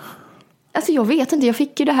kostar? Alltså jag vet inte, jag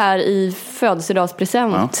fick ju det här i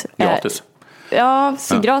födelsedagspresent. Gratis.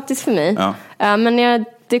 Så gratis för mig. Men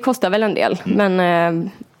det kostar väl en del.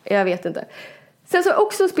 Men jag vet inte. Sen så har jag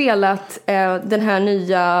också spelat den här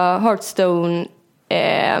nya Hearthstone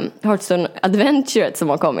Adventure som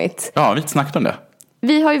har kommit. Ja, vi har inte snackat om det.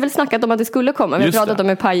 Vi har ju väl snackat om att det skulle komma. Vi har pratat om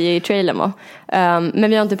hur paj i trailern. Men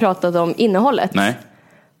vi har inte pratat om innehållet. Nej.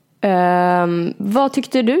 Vad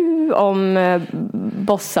tyckte du om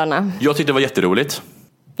bossarna? Jag tyckte det var jätteroligt.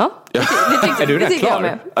 Ja, är du rätt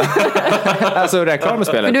klar? Alltså är du rätt klar med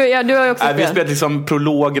spelet? Du har ju också vi har spelat liksom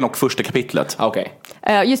prologen och första kapitlet. Okej.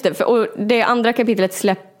 Just det, och det andra kapitlet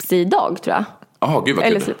släpps idag, tror jag. Gud vad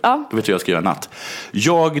kul. Då vet jag ska göra natt.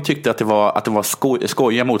 Jag tyckte att det var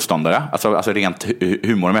skojiga motståndare, alltså rent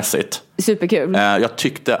humormässigt. Superkul. Jag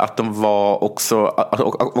tyckte att de var också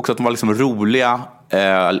att de var liksom roliga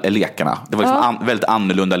lekarna. Det var liksom väldigt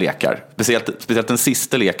annorlunda lekar. Speciellt den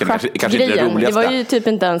sista leken kanske inte det roligaste. Det var ju typ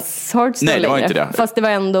inte ens Hearthstone. Nej, det var inte det. Fast det var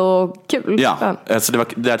ändå kul. Ja, så där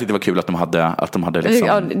tyckte jag det var kul att de hade liksom...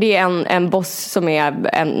 Ja, det är en boss som är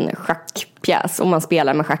en schackpjäs, och man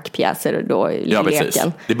spelar med schackpjäser då i leken. Precis.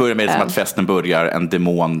 Det börjar med som att festen börjar, en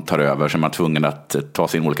demon tar över, så man är tvungen att ta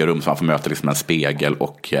sig in i olika rum, så man får möta liksom en spegel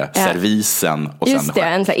och servisen. Och just sen det,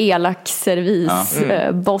 en sån här elak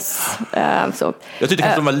servisboss. Så. Jag tyckte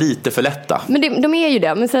att de var lite för lätta. Men de är ju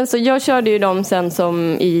det. Men sen så, jag körde ju dem sen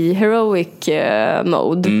som i heroic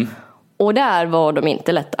mode. Och där var de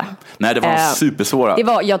inte lätta. Nej, det var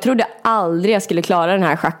supersvåra. Jag trodde aldrig jag skulle klara den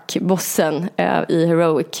här schackbossen i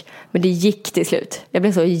heroic. Men det gick till slut. Jag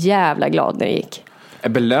blev så jävla glad när det gick. Är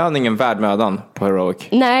belöningen värd mödan på heroic?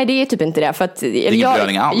 Nej, det är typ inte det. För att, det är ingen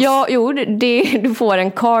belöning alls? Du får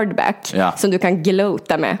en cardback som du kan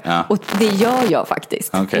glota med. Och det gör jag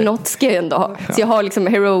faktiskt. Något ska jag ändå ha. Så jag har liksom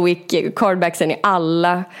heroic cardbacksen i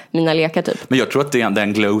alla mina lekar typ. Men jag tror att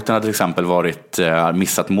den gloten hade till exempel varit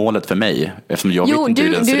missat målet för mig. Eftersom jag vet inte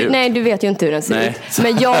hur den ser ut. Nej, du vet ju inte hur den ser ut.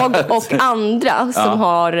 Men jag och andra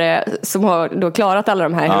som har då klarat alla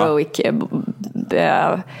de här heroic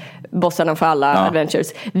bossarna för alla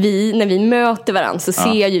adventures. När vi möter varandra så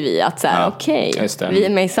ser ju vi att så här, okej, vi är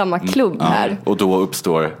med i samma klubb här. Och då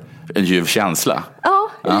uppstår en ljuv känsla.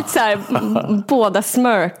 Lite så här, båda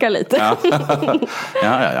smörkar lite.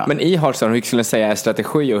 Ja. Men i Hearthstone, hur skulle jag säga är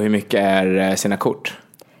strategi och hur mycket är sina kort?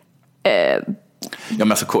 Ja,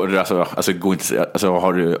 men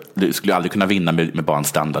du skulle aldrig kunna vinna med bara en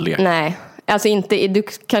standardlek. Nej. Alltså du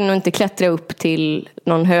kan nog inte klättra upp till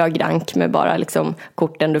någon hög rank med bara liksom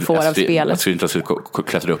korten du får av spelet. Jag skulle inte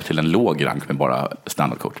klättra upp till en låg rank med bara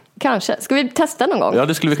standardkort. Kanske. Ska vi testa någon gång? Ja,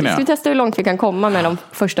 det skulle vi kunna göra. Ska vi testa hur långt vi kan komma med de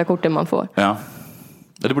första korten man får? Ja.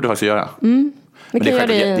 Ja, det borde du faktiskt göra. Men det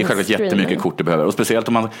är självklart jättemycket kort du behöver. Och speciellt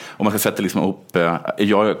om man ska sätta liksom ihop...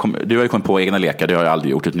 du har ju kommit på egna lekar, det har jag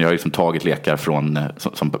aldrig gjort. Utan jag har liksom tagit lekar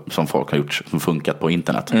som folk har gjort, som funkat på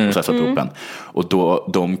internet. Och satt ihop en. Och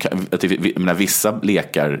då, vissa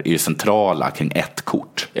lekar är ju centrala kring ett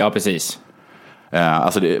kort. Ja, precis.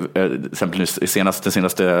 Alltså exempel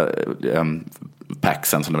senaste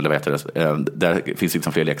packsen som det väl heter, där finns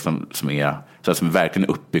liksom fler lekar som är verkligen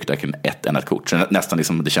uppbyggda kring ett enda kort. Så nästan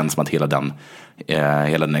liksom, det känns som att hela den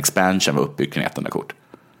expansion var uppbyggd kring ett enda kort.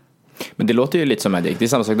 Men det låter ju lite som Magic. Det är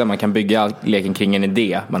samma sak där man kan bygga leken kring en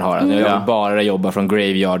idé man har. Jag vill bara jobba från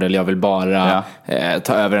graveyard, eller jag vill bara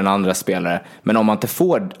ta över en andra spelare. Men om man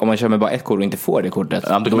kör med bara ett kort och inte får det kortet,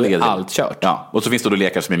 då är allt kört. Ja. Och så finns det då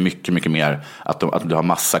lekar som är mycket, mycket mer att du har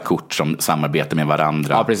massa kort som samarbetar med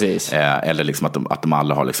varandra. Ja, precis. Eller liksom att de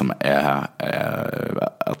alla har liksom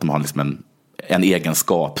att de har liksom en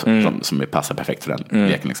egenskap som passar perfekt för den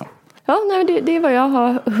leken liksom. Ja, nej, det är vad jag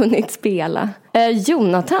har hunnit spela.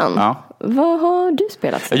 Jonathan, vad har du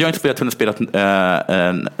spelat? Jag har inte spelat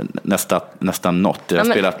nästan något.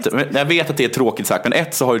 Jag vet att det är tråkigt sagt, men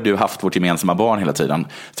så har ju du haft vårt gemensamma barn hela tiden.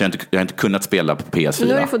 Så jag har inte kunnat spela på PS4.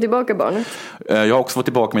 Nu har du fått tillbaka barnet. Jag har också fått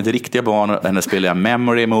tillbaka mitt riktiga barn. Henne spelar jag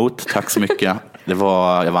Memory emot. Tack så mycket.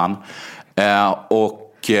 Jag vann.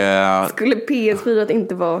 Skulle PS4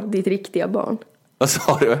 inte vara ditt riktiga barn? Vad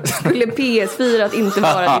sa du? Skulle PS4 inte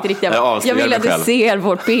vara ditt riktiga barn? Jag vill att du ser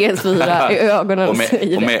vårt PS4 i ögonen och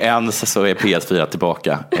med en så är PS4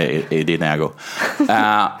 tillbaka i din ägo.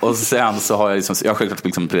 Och sen så har jag självklart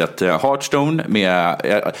liksom spelat Hearthstone med,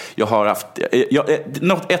 jag har haft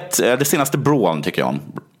det senaste Brawl tycker jag om.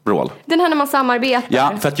 Brawl. Den här när man samarbetar.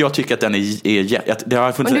 Ja, för att jag tycker att den är det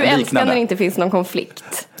har funnits en liknande. Men du älskar när det inte finns någon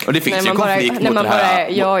konflikt. Och det finns ju konflikt mot det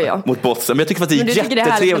här mot bossen. Men jag tycker att det är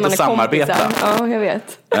jättetrevligt att samarbeta. Ja, jag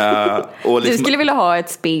vet. Du skulle vilja ha ett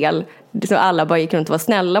spel så alla bara gick runt och var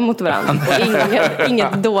snälla mot varandra och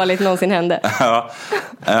inget dåligt någonsin hände.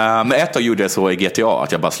 Men ett tag gjorde jag så i GTA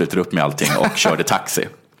att jag bara slutade upp med allting och körde taxi.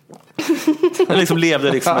 Jag liksom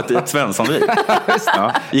levde liksom ett Svenssonliv.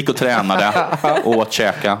 Gick och tränade, åt,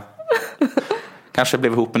 käka. Kanske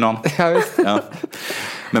blev ihop med någon.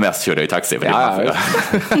 Men mest körde jag i taxi.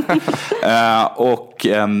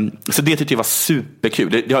 Så det tyckte jag var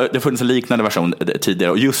superkul. Det har funnits en liknande version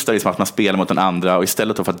tidigare. Och just det liksom att man spelar mot den andra. Och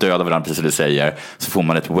istället för att döda varandra, precis som du säger, så får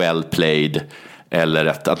man ett well played. Eller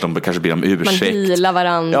att de kanske ber om ursäkt. Man healar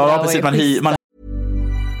varandra. Ja, precis.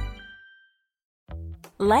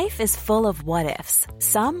 Life is full of what-ifs.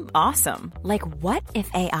 Some awesome. Like what if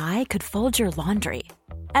AI could fold your laundry?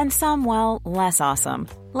 And some, well, less awesome.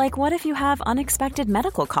 Like what if you have unexpected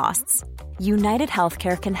medical costs? United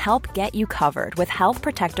Healthcare can help get you covered with Health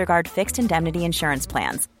Protector Guard fixed indemnity insurance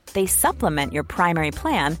plans. They supplement your primary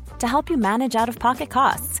plan to help you manage out-of-pocket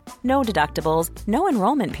costs. No deductibles, no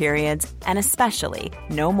enrollment periods, and especially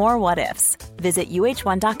no more what-ifs. Visit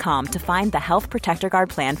uh1.com to find the Health Protector Guard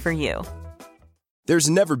plan for you. There's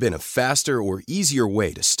never been a faster or easier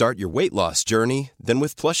way to start your weight loss journey than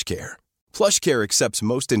with PlushCare. PlushCare accepts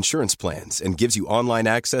most insurance plans and gives you online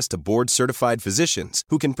access to board-certified physicians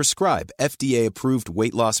who can prescribe FDA-approved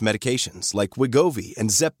weight loss medications like Wegovy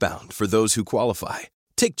and Zepbound for those who qualify.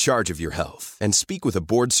 Take charge of your health and speak with a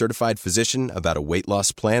board-certified physician about a weight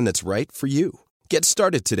loss plan that's right for you. Get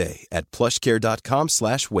started today at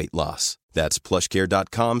plushcare.com/weightloss. That's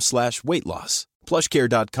plushcare.com/weightloss.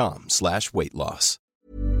 plushcare.com/weightloss.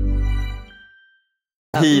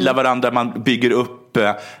 Hila varandra, man bygger upp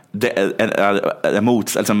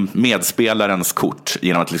medspelarens kort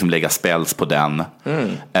genom att liksom lägga spells på den.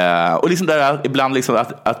 Och liksom där ibland liksom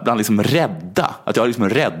att rädda, att jag har liksom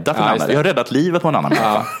räddat en annan. Jag har räddat livet på en annan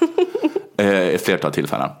människa. Ett flertal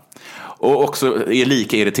tillfällen. Och också är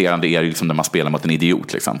lika irriterande är liksom när man spelar mot en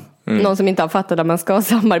idiot liksom. Någon som inte har fattat att man ska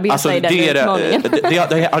samarbeta i den utmaningen. Det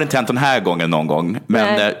har inte hänt den här gången någon gång.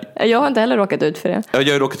 Men, nej, jag har inte heller råkat ut för det.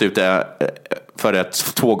 Jag har råkat ut för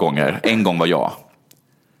 2 gånger. En gång var jag.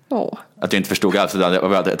 Att jag inte förstod alls.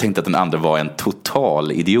 Jag tänkte att den andra var en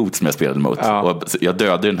total idiot som jag spelade mot. Och jag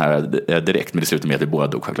dödade den här direkt, men det slutade med att vi båda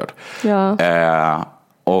dog självklart.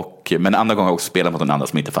 Men andra gånger har jag också spelat mot en annan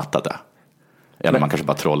som inte fattat det. Eller man kanske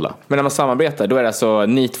bara trollar. Men när man samarbetar, då är det alltså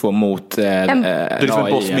ni två mot du är liksom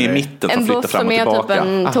en boss med i mitten som flyttar fram och tillbaka.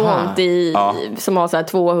 En boss som är typ en taunt som har så här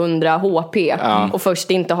 200 HP och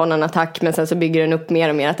först inte har någon attack, men sen så bygger den upp mer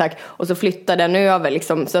och mer attack och så flyttar den över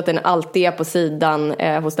liksom, så att den alltid är på sidan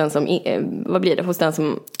hos den som hos den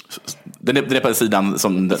som den är på sidan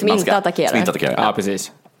som inte attackerar. Ja,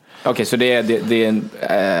 precis. Okej, så det är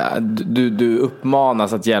du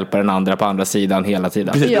uppmanas att hjälpa den andra på andra sidan hela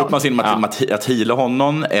tiden. Precis, du uppmanas genom att heala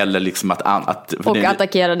honom eller liksom att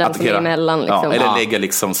attackera den som är emellan liksom. Ja, eller lägga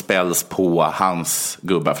liksom spells på hans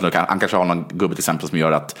gubbar, för han kanske har någon gubbe till exempel som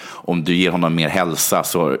gör att om du ger honom mer hälsa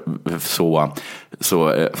så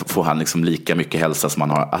får han liksom lika mycket hälsa som han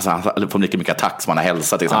har, alltså han får lika mycket attack som han har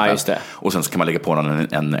hälsa till exempel. Just det. Och sen så kan man lägga på honom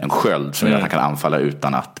en sköld som gör att han kan anfalla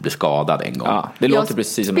utan att bli skadad en gång. Ja, det låter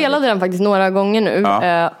precis som spelade den faktiskt några gånger nu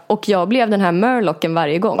och jag blev den här Murlocken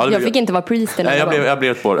varje gång. Jag fick inte vara priesten. Jag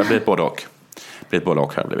blev ett både och.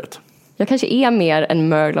 Har jag blivit. Jag kanske är mer en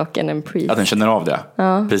Murloc än en priest. Att den känner av det.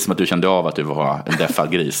 Ja. Precis som att du kände av att du var en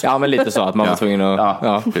deffad gris. Ja, men lite så att man var tvungen att...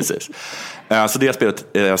 Ja, precis. Så det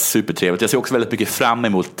spelet är supertrevligt. Jag ser också väldigt mycket fram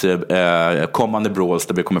emot kommande brawls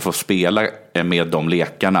där vi kommer få spela med de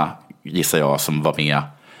lekarna, gissar jag, som var med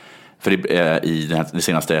i det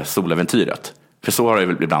senaste soläventyret. För så har det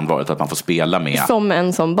väl ibland varit att man får spela med som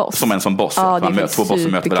en som boss. Ja, man två bossar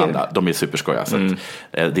möter varandra. De är superskoja.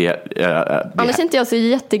 Annars är inte jag så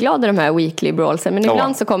jätteglad i de här weekly brawlsen. Men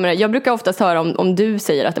ibland så kommer det. Jag brukar oftast höra om du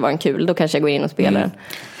säger att det var en kul. Då kanske jag går in och spelar den.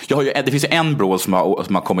 Det finns ju en brawl som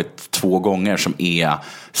har kommit 2 gånger som är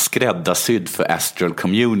skräddarsydd för Astral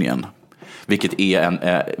Communion. Vilket är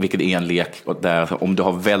en lek där om du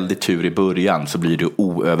har väldigt tur i början så blir du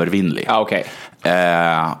oövervinnlig. Okay.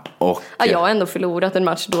 Jag har ändå förlorat en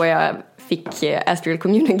match då jag fick Astral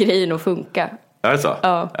Communion-grejen att funka. Är det så?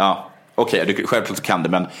 Ja. Okej, självklart kan det,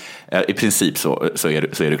 men i princip så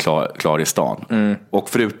är du klar i stan. Och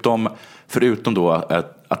förutom då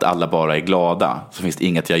att alla bara är glada, så finns det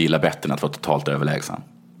inget jag gillar bättre än att vara totalt överlägsen.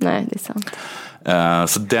 Nej, det är sant.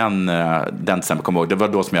 Så den till exempel, kom ihåg, det var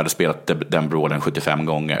då som jag hade spelat den brawlen 75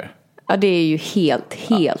 gånger. Ja, det är ju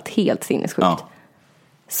helt sinnessjukt. Ja.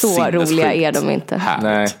 Så roliga är de inte. Härligt.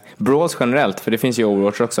 Nej, brawls generellt, för det finns ju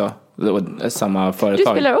Overwatch också. Samma företag.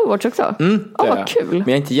 Du spelar Overwatch också? Vad kul. Men jag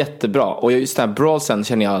är inte jättebra. Och just den här brawlsen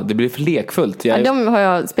känner jag, det blir för lekfullt. De har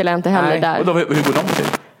jag spelat inte heller där. Och hur går de till?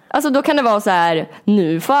 Alltså då kan det vara så här,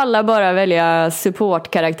 nu får alla bara välja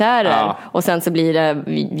supportkaraktärer och sen så blir det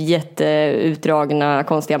jätteutdragna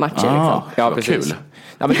konstiga matcher liksom. Ja, precis. Kul.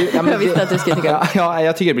 Jag visste att du skulle tycka.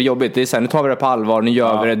 Jag tycker det blir jobbigt. Det är så här, nu tar vi det på allvar, nu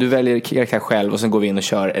gör vi det. Du väljer karaktär själv och sen går vi in och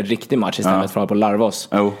kör en riktig match istället för att på larva oss.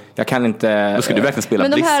 Jag kan inte... Då ska du verkligen spela.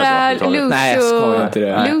 Men de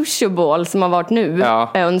här Lucio Ball som har varit nu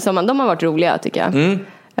de har varit roliga tycker jag.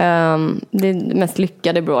 Det är den mest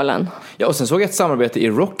lyckade brawlen. Ja, och sen såg jag ett samarbete i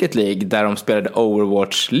Rocket League där de spelade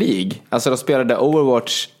Overwatch League. Alltså de spelade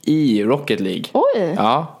Overwatch i Rocket League. Oj,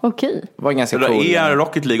 okej. Det var ganska coolt. Är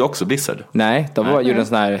Rocket League också Blizzard? Nej, de gjorde en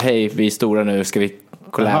sån här, hej vi är stora nu, ska vi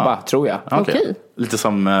kollaba, tror jag. Okej. Lite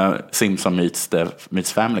som Simpson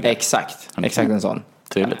meets Family. Exakt en sån.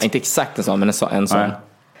 Trevligt. Inte exakt en sån, men en sån.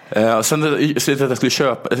 Sen att jag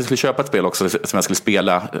skulle köpa ett spel också som jag skulle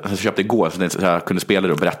spela. Jag köpte igår så jag kunde spela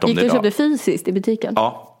det och berätta om det. Gick du och köpte fysiskt i butiken?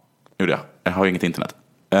 Ja, gjorde jag. Jag har inget internet.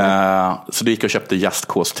 Så då gick jag och köpte Just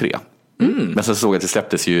Cause 3. Men sen såg jag att det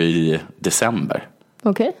släpptes ju i december.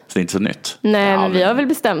 Okej. Så det är inte så nytt. Nej, men vi har väl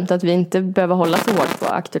bestämt att vi inte behöver hålla så hårt på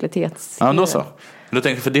aktualitets. Ja, då så. Men då tänkte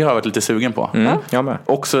jag, för det har jag varit lite sugen på. Jag med.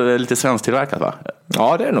 Också lite svensktillverkat, va?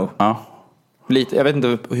 Ja, det är nog. Ja. Lite, jag vet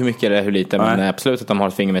inte hur mycket det är, hur lite, men absolut att de har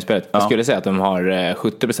ett finger med i spelet. Jag skulle säga att de har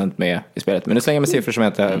 70% med i spelet. Men nu slänger jag med siffror som jag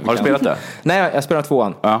inte... Har du spelat det? Nej, jag spelar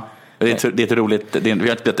 2:an. Ja. Det är ett roligt, vi har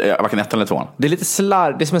inte spelat varken 1 eller 2. Det är lite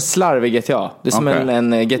det är som en slarvig GTA. Det är som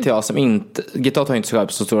en GTA som inte... GTA tar inte så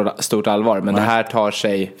på stort allvar, men det här tar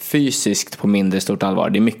sig fysiskt på mindre stort allvar.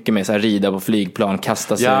 Det är mycket mer så här, rida på flygplan,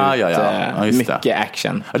 kasta sig ut, mycket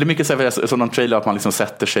action. Ja, det är mycket så här, som någon trailer att man liksom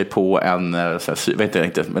sätter sig på en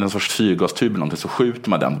sorts syrgastub eller någonting, så skjuter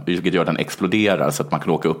man den, vilket gör den exploderar så att man kan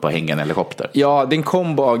åka upp och hänga en helikopter. Ja, det är en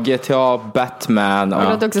kombo av GTA, Batman och... Det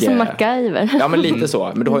låter också som MacGyver. Ja, men lite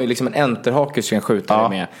så. Men du har ju liksom en enterhake som kan skjuta dig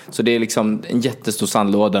med. Så det är liksom en jättestor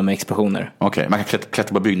sandlåda med explosioner. Okej, man kan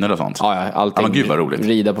klättra på byggnader och sånt. Ja, allting. Ja, men gud vad roligt.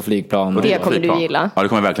 Rida på flygplan. Det kommer du gilla. Ja, det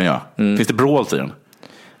kommer jag verkligen göra. Finns det brawls i den?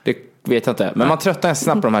 Det vet jag inte. Men man tröttnar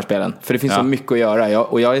snabbt på de här spelen. För det finns så mycket att göra.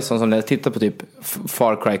 Jag är sån som när jag tittar på typ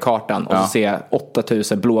Far Cry-kartan och så ser jag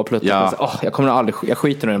 8000 blåa pluttar. Jag kommer aldrig... Jag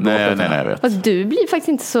skiter i den blåa pluttarna. Nej, jag vet. Fast du blir faktiskt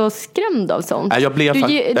inte så skrämd av sånt. Jag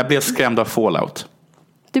blev skrämd av Fallout.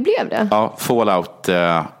 Du blev det? Ja, Fallout...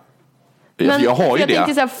 Men jag har ju det. Jag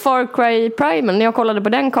tänkte så här, Far Cry Primal, när jag kollade på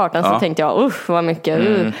den kartan så tänkte jag, vad mycket.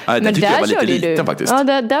 Men där körde du. Faktiskt. Ja,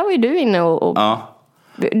 där var ju du inne och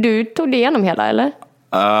du tog det igenom hela, eller?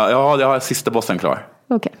 Ja, jag har sista bossen klar.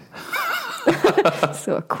 Okej.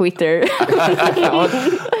 Så quitter.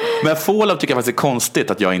 Men Fallout tycker jag faktiskt är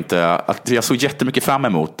konstigt att jag såg jättemycket fram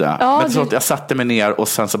emot det. Men så att jag satte mig ner och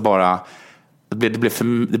sen så bara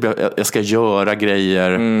jag ska göra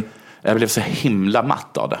grejer. Jag blev så himla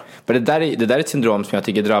matt av det. Men det där är ett syndrom som jag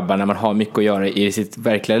tycker drabbar när man har mycket att göra i sitt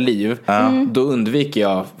verkliga liv. Då undviker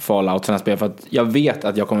jag Fallout sådana spel för att jag vet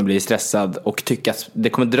att jag kommer bli stressad och tycka att det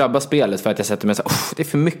kommer drabba spelet för att jag sätter mig så det är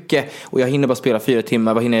för mycket och jag hinner bara spela 4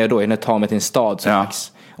 timmar. Vad hinner jag då? Jag hinner ta mig till en stad som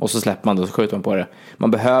max. Och så släpper man det och så skjuter man på det.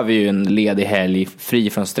 Man behöver ju en ledig helg fri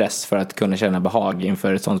från stress för att kunna känna behag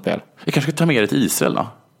inför ett sånt spel. Jag kanske ska ta med dig till Israel då.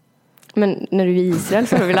 Men när du är i Israel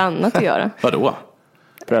så har du väl annat att göra? Vadå?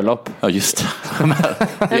 Bröllop. Ja, just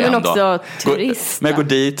men också turist. Men jag går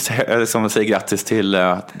dit som säger grattis till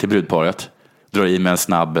brudparet. Drar i med en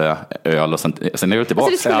snabb öl och sen är jag tillbaka.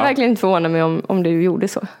 Så det skulle verkligen inte förvåna mig om du gjorde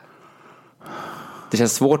så. Det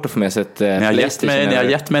känns svårt att få med sig ett ni har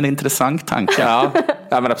gett mig en intressant tanke. Ja,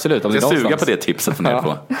 men absolut. Jag ska suga på det tipset från er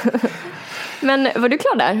på. Men var du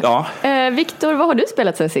klar där? Ja. Viktor, vad har du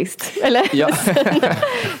spelat sen sist? Eller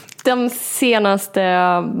de senaste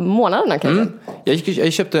månaderna kanske?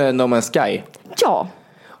 Jag köpte No Man's Sky. Ja.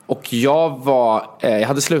 Och jag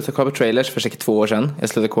hade slutat kolla på trailers för säkert 2 år sedan. Jag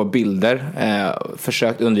slutade kolla bilder.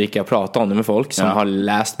 Försökt undvika att prata om det med folk som har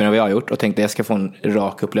läst mer än vad jag har gjort. Och tänkte att jag ska få en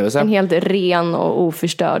rak upplevelse. En helt ren och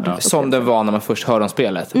oförstörd. Som det var när man först hörde om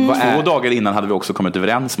spelet. 2 dagar innan hade vi också kommit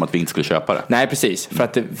överens om att vi inte skulle köpa det. Nej, precis. För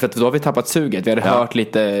att då har vi tappat suget. Vi hade hört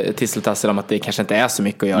lite tisseltassel om att det kanske inte är så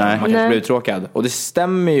mycket att göra. Man kanske blir uttråkad. Och det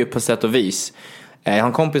stämmer ju på sätt och vis. Jag har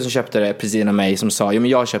en kompis som köpte det precis innan mig som sa, men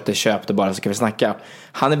jag köpte bara så kan vi snacka.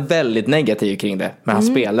 Han är väldigt negativ kring det, men han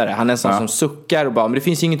spelar det. Han är en sån som suckar och bara, men det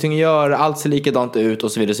finns ingenting att göra, allt ser likadant ut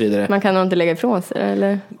och så vidare och så vidare. Man kan nog inte lägga ifrån sig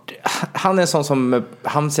eller? Han är en sån som,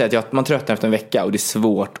 han säger att man tröttnar efter en vecka och det är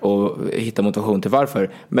svårt att hitta motivation till varför.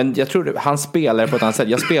 Men jag tror han spelar på ett annat sätt.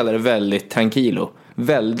 Jag spelar väldigt tranquilo.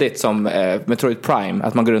 Väldigt som Metroid Prime,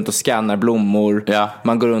 att man går runt och scannar blommor,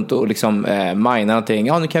 man går runt och liksom minar någonting.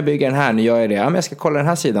 Ja, nu kan jag bygga den här, nu gör jag det. Ja, men jag ska kolla den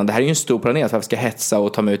här sidan. Det här är ju en stor planet, varför ska jag hetsa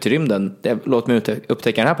och ta mig ut i rymden? Låt mig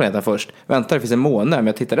upptäcka den här planeten först. Vänta, det finns en måne, men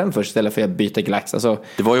jag tittar den först istället för att byta galax. Alltså,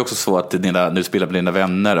 det var ju också så att du spelade med dina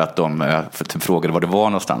vänner att de frågade var det var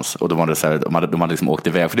någonstans och då var det så här, de hade liksom åkt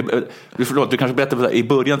iväg. För du kanske berättade, i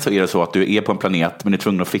början så är det så att du är på en planet men är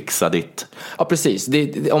tvungen att fixa ditt. Ja, precis.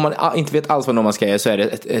 Om man inte vet alls vad man ska göra så är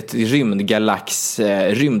det ett rymdgalax,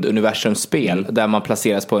 rymduniversumspel där man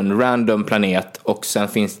placeras på en random planet och sen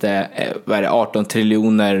finns det 18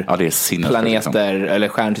 triljoner planeter eller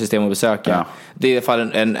stjärnsystem att besöka. Ja. Det är i alla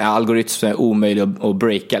fall en algoritm som är omöjlig att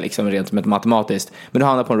breaka liksom, rent matematiskt. Men du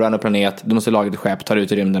hamnar på en random planet, du måste laga ett skepp, ta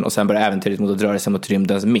ut i rymden och sen börjar äventyret mot att röra sig mot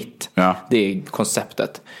rymdens mitt. Ja. Det är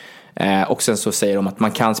konceptet. Och sen så säger de att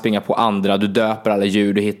man kan springa på andra. Du döper alla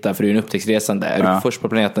djur du hittar för du är en upptäcktsresande. Är du först på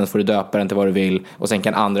planeten så får du döpa den till vad du vill. Och sen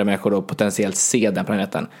kan andra människor då potentiellt se den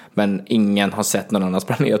planeten. Men ingen har sett någon annans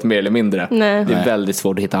planet mer eller mindre. Nej. Det är väldigt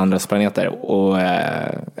svårt att hitta andras planeter. Och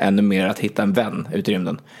ännu mer att hitta en vän ute i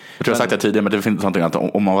rymden. Jag tror jag sagt det tidigare, men det finns någonting att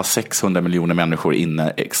om man var 600 miljoner människor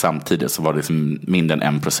inne samtidigt så var det liksom mindre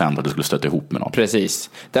än 1% att du skulle stöta ihop med någon. Precis.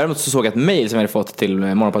 Däremot så såg jag ett mejl som jag hade fått till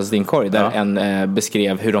Morgonpassets inkorg där en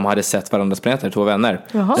beskrev hur de hade sett varandras planeter, 2 vänner.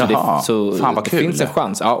 Så fan vad det kul. Finns en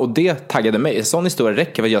chans. Ja, och det taggade mig. En sån historia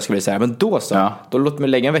räcker för att jag ska vilja säga, men då så. Då låt mig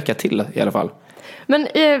lägga en vecka till i alla fall. Men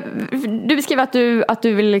du beskrev att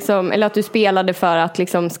du vill liksom, eller att du spelade för att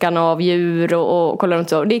liksom skanna av djur och kolla runt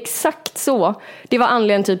så. Det är exakt så. Det var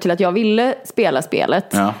anledningen typ till att jag ville spela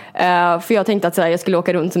spelet. För jag tänkte att så här, jag skulle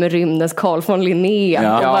åka runt som en rymdens Carl von Linné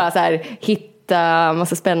och bara så här hitta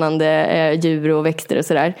massa spännande djur och växter och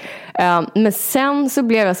sådär. Men sen så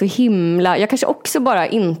blev jag så himla, jag kanske också bara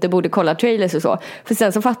inte borde kolla trailers och så, för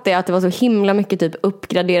sen så fattade jag att det var så himla mycket typ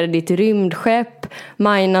uppgradera ditt rymdskepp,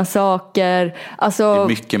 mina saker, alltså det är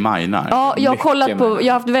mycket minar. Ja, jag har kollat på,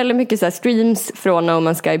 jag har haft väldigt mycket så här streams från No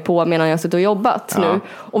Man's Sky på medan jag har suttit och jobbat nu,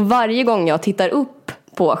 och varje gång jag tittar upp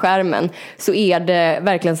på skärmen så är det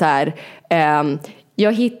verkligen så här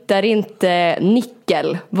jag hittar inte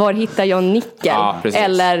nickel. Var hittar jag nickel?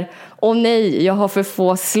 Eller, nej, jag har för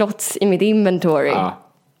få slots i mitt inventory.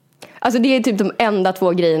 Alltså det är typ de enda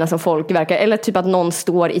 2 grejerna som folk verkar, eller typ att någon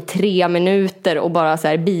står i 3 minuter och bara så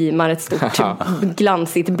här beamar ett stort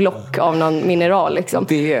glansigt block av någon mineral liksom.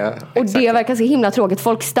 Och det verkar så himla tråkigt.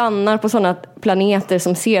 Folk stannar på sådana planeter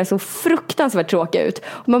som ser så fruktansvärt tråkiga ut.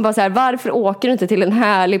 Och man bara så här, varför åker du inte till en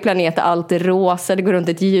härlig planet där allt är rosa, det går runt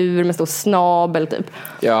ett djur med stor snabel typ.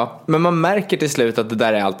 Ja, men man märker till slut att det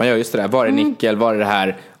där är allt man gör, just det där. Var är nickel, var är det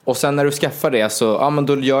här? Och sen när du skaffar det så, men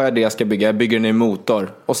då gör jag det jag ska bygga. Jag bygger en ny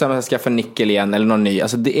motor. Och sen när jag skaffar nickel igen eller någon ny.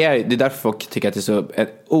 Alltså det är därför folk tycker att det är så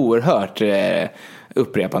oerhört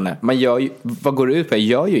upprepande. Man gör ju, vad går det ut på? Jag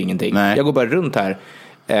gör ju ingenting. Nej. Jag går bara runt här.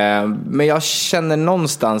 Men jag känner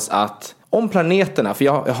någonstans att om planeterna, för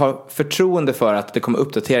jag har förtroende för att det kommer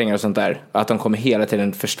uppdateringar och sånt där, att de kommer hela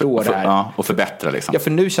tiden förstå det här. Ja, och förbättra liksom. Ja,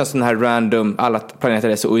 för nu känns den här random, alla planeter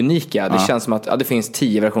är så unika. Det känns som att det finns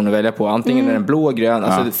 10 versioner att välja på. Antingen är den blå och grön,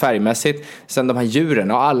 alltså färgmässigt. Sen de här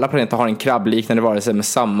djuren, och alla planeter har en krabbliknande varelse med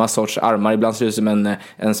samma sorts armar. Ibland ser det ut som en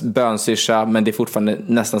bönsyrsa, men det är fortfarande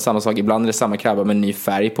nästan samma sak. Ibland är det samma krabba med en ny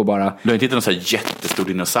färg på bara. Du har inte hittat någon så här jättestor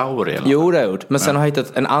dinosaurie? Eller? Jo, det har jag gjort. Men sen har jag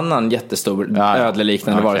hittat en annan jättestor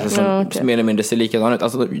ödleliknande varelse som mer eller mindre ser likadan ut.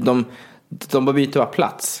 Alltså de bara byter bara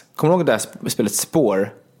plats. Kommer du ihåg det här spelet Spore?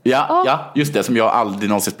 Ja, just det, som jag aldrig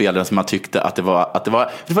någonsin spelade, som man tyckte att det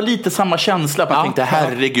var lite samma känsla. Man tänkte,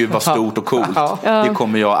 herregud vad stort och coolt. Det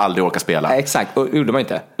kommer jag aldrig orka spela. Exakt, och gjorde man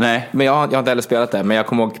inte. Nej. Men jag har inte heller spelat det, men jag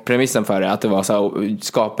kommer ihåg premissen för det, att det var så här,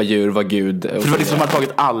 skapa djur, var gud. För det var liksom, man har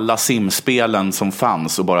tagit alla simspelen som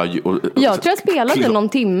fanns och bara... Jag tror jag spelade någon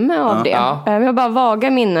timme av det. Jag har bara vaga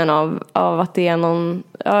minnen av att det är någon...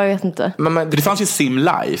 Jag vet inte. Men det fanns ju Sim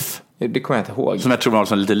Life. Det kommer jag inte ihåg. Som jag tror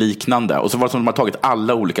var lite liknande. Och så var det som att de har tagit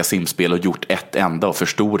alla olika simspel och gjort ett enda och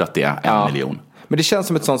förstorat det 1 miljon. Men det känns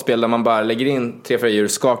som ett sånt spel där man bara lägger in 3-4 djur,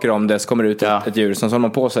 skakar om det, så kommer det ut ett djur, som håller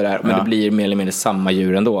man på så där, men det blir mer eller mindre samma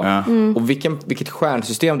djur ändå. Och vilket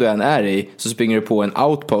stjärnsystem du än är i, så springer du på en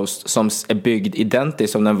outpost som är byggd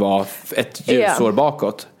identiskt som den var ett ljusår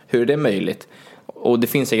bakåt. Hur är det möjligt? Och det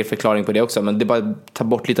finns säkert förklaring på det också, men det bara tar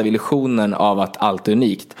bort lite av illusionen av att allt är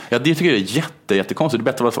unikt. Ja, det tycker jag är jättekonstigt. Det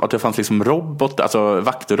är bättre att det fanns liksom robotar, alltså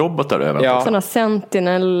vaktrobotar över. Ja. Sådana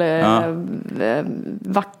Sentinel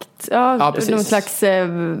vakt, någon slags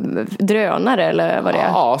drönare eller vad det är.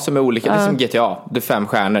 Ja, som är olika. Det är som GTA. Det är 5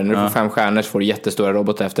 stjärnor. När du får 5 stjärnor så får du jättestora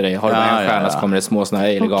robotar efter dig. Har du bara en stjärna så kommer det små såna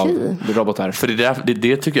här robotar. För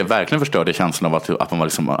det tycker jag verkligen förstörde känslan av att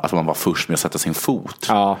man var först med att sätta sin fot.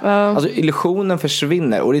 Ja. Alltså illusionen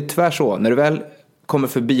försvinner, och det är tyvärr så. När du väl kommer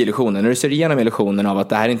förbi illusionen, när du ser igenom illusionen av att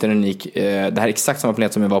det här är inte en unik, det här är exakt samma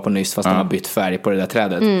planet som jag var på nyss, fast de har bytt färg på det där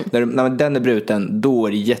trädet. När den är bruten, då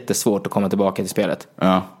är det jättesvårt att komma tillbaka till spelet.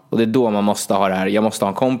 Och det är då man måste ha det här. Jag måste ha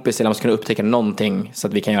en kompis, eller jag måste kunna upptäcka någonting så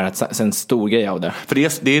att vi kan göra en stor grej av det. För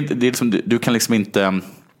det är liksom, du kan liksom inte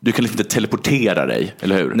teleportera dig,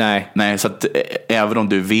 eller hur? Nej, så att även om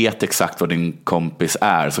du vet exakt vad din kompis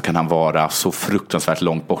är, så kan han vara så fruktansvärt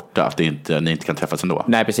långt borta att ni inte kan träffas ändå.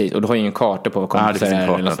 Nej, precis. Och du har ju ingen karta på vad kompisar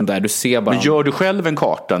är eller sånt där. Du ser bara... Men gör du själv en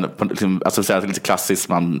karta? Alltså så här, lite klassiskt,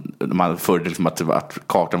 man förde liksom att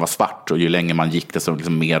kartan var svart, och ju längre man gick det så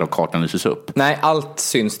liksom mer av kartan lyses upp. Nej, allt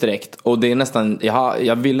syns direkt. Och det är nästan...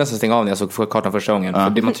 Jag vill nästan stänga av när jag såg kartan första gången. För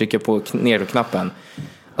det man trycker på ner-knappen.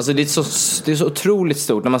 Alltså det är så otroligt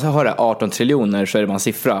stort. När man hör 18 triljoner så är det bara en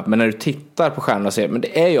siffra. Men när du tittar på stjärnorna och ser, men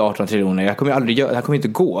det är ju 18 triljoner. Det här kommer inte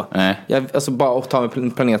gå. Alltså bara att ta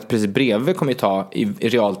en planet precis bredvid kommer ju ta i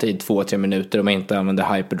realtid 2-3 minuter om jag inte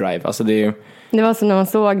använder hyperdrive. Alltså det är ju... Det var så när man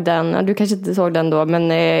såg den, du kanske inte såg den då, men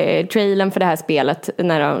trailern för det här spelet,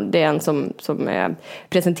 när det är en som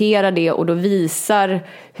presenterar det, och då visar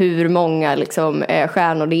hur många liksom,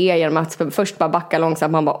 stjärnor det är, genom att först bara backa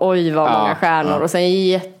långsamt, man bara oj vad många stjärnor, och sen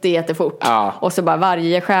jättefort, och så bara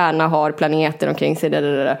varje stjärna har planeter omkring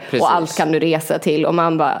sig, och allt kan du resa till, och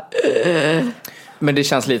man bara Men det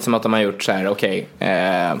känns lite som att de har gjort så här, okej,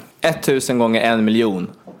 1000 gånger 1 miljon.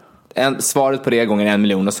 Svaret på det gånger 1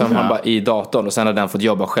 miljon, och sen har man bara i datorn, och sen har den fått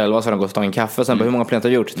jobba själv, och så har den gått och tagit en kaffe, och sen bara, hur många planeter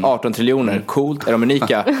har gjort? 18 triljoner, coolt, är de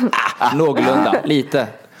unika? Någorlunda, lite.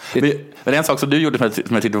 Men en sak som du gjorde som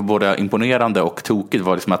jag tyckte var både imponerande och tokigt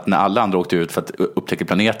var liksom att när alla andra åkte ut för att upptäcka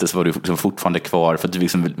planeter, så var du liksom fortfarande kvar för att du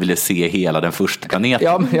liksom ville se hela den första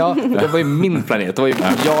planeten. Ja, det var ju min planet. Jag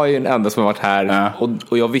är ju den enda som har varit här,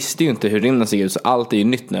 och jag visste ju inte hur rymden ser ut, så allt är ju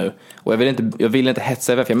nytt nu. Och jag ville inte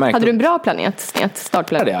hetsa över, för jag märkte... Hade du en bra planet?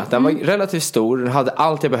 Startplanet? Den var relativt stor, den hade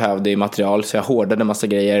allt jag behövde i material, så jag hårdade en massa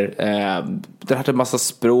grejer. Den hade en massa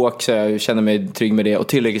språk, så jag kände mig trygg med det, och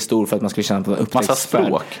tillräckligt stor för att man skulle känna på en upptäckt. Massa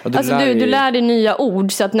språk? Du lär dig nya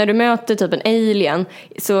ord, så att när du möter typ en alien,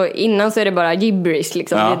 så innan så är det bara gibberish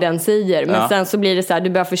liksom, det den säger, men sen så blir det så här, du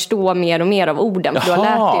börjar förstå mer och mer av orden, för du har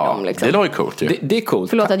lärt dig dem liksom. Det är coolt ju. Det är coolt.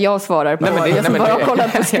 Förlåt att jag svarar på jag som bara kollar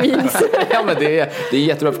på screens. Ja, men det är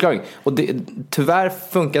jättebra förklaring. Och tyvärr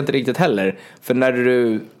funkar inte riktigt heller, för när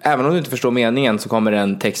även om du inte förstår meningen, så kommer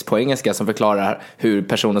en text på engelska som förklarar hur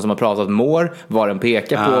personen som har pratat mår, vad den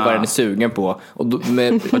pekar på, vad den är sugen på, och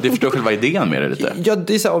du förstår själva idén med det lite. Ja,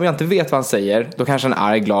 det är så, om jag inte vet vad han säger, då kanske han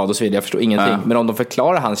är arg, glad och så vidare, jag förstår ingenting. Men om de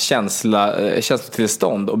förklarar hans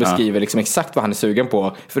känslotillstånd och beskriver liksom exakt vad han är sugen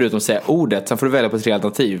på, förutom att säga ordet, sen får du välja på 3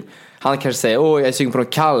 alternativ. Han kanske säger, jag är sugen på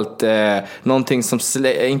något kallt, någonting som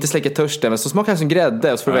inte släcker törsten, men som smakar som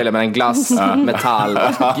grädde, och så får du välja mellan glass, metall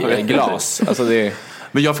och glas. Alltså det...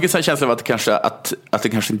 Men jag fick en känsla av att det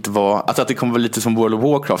kanske inte var, alltså att det kommer vara lite som World of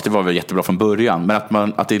Warcraft. Det var väl jättebra från början,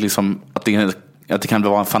 men att det kan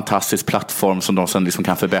vara en fantastisk plattform som de sen liksom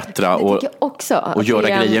kan förbättra och göra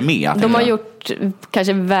grejer med. De har gjort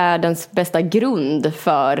kanske världens bästa grund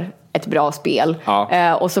för ett bra spel.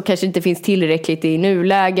 Och så kanske det inte finns tillräckligt i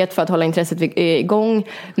nuläget för att hålla intresset igång,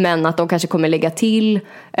 men att de kanske kommer lägga till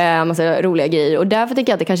massa roliga grejer. Och därför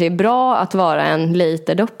tycker jag att det kanske är bra att vara en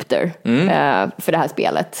late adopter för det här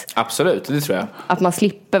spelet. Absolut, det tror jag. Att man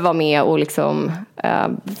slipper vara med och liksom,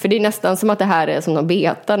 för det är nästan som att det här är som de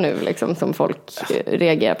beta nu liksom, som folk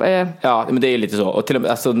reagerar på. Ja, men det är lite så. Och till och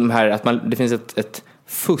med alltså, de här, att det finns ett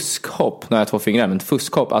fuskhopp, när jag har 2 fingrar, men ett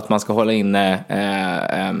fuskhopp att man ska hålla inne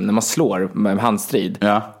när man slår med handstrid.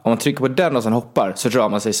 Om man trycker på den och sen hoppar, så drar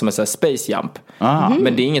man sig som en sån här space jump.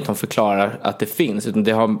 Men det är inget de förklarar att det finns, utan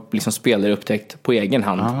det har liksom spelare upptäckt på egen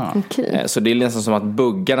hand. Så det är nästan som att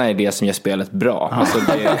buggarna är det som gör spelet bra. Alltså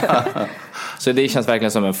så det känns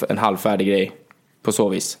verkligen som en halvfärdig grej på så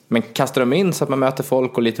vis. Men kastar de in så att man möter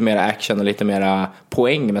folk och lite mer action och lite mer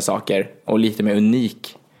poäng med saker och lite mer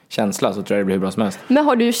unik känsla, så tror jag det blir hur bra som helst. Men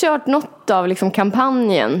har du kört något av liksom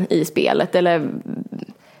kampanjen i spelet, eller?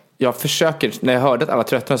 Jag försöker, när jag hörde att alla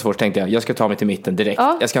tröttnade så fort, tänkte jag ska ta mig till mitten direkt.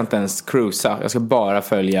 Jag ska inte ens cruisa, jag ska bara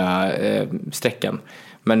följa sträckan.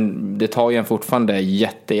 Men det tar ju en fortfarande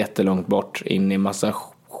jättelångt bort in i massa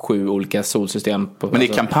 7 olika solsystem. Men är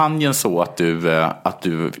kampanjen så att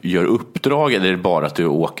du gör uppdrag, eller är det bara att du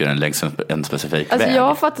åker längs en specifik väg?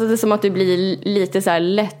 Jag fattar det som att du blir lite så här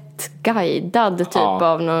lätt guidad typ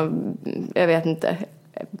av någon, jag vet inte,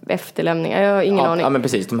 efterlämningar. Jag har ingen aning. Ja, men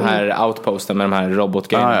precis, de här outposten med de här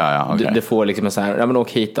robotgrejerna. Okay. Du får liksom en så här, men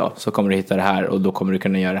åk hit då, så kommer du hitta det här och då kommer du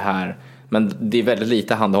kunna göra det här. Men det är väldigt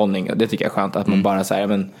lite handhållning, och det tycker jag är skönt att man bara säger,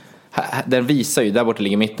 men den visar ju där borta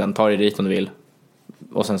ligger mitten, ta dig dit om du vill.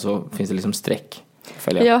 Och sen så finns det liksom streck.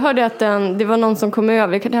 Jag hörde att det var någon som kom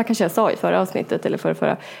över, det här kanske jag sa i förra avsnittet eller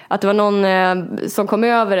förra, att det var någon som kom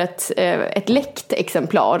över ett läckt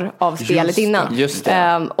exemplar av spelet innan. Just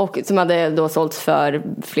det. Och som hade då sålts för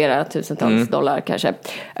flera tusentals dollar kanske.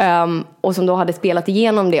 Och som då hade spelat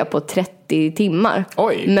igenom det på 30 timmar.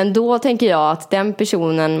 Oj. Men då tänker jag att den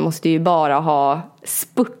personen måste ju bara ha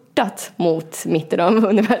spurtat mot mitten av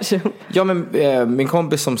universum. Ja, men min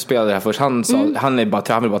kompis som spelade det här först, han sa, han vill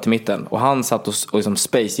bara till mitten, och han satt och liksom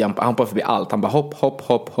space jump, han hoppade förbi allt, han bara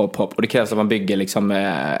hopp, och det krävs att man bygger liksom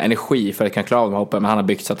energi för att kunna klara av hoppen, men han har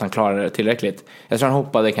byggt så att han klarar det tillräckligt. Jag tror han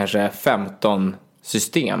hoppade kanske 15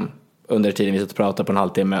 system under tiden vi satt och pratade på en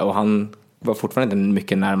halvtimme, och han var fortfarande inte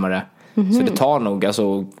mycket närmare. Så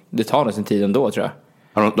det tar nog sin tid ändå, tror jag.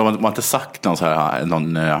 De har inte sagt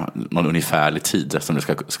någon ungefärlig tid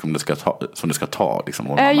som det ska ta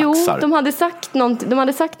liksom, jo, de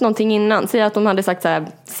hade sagt någonting innan. Säg att de hade sagt så här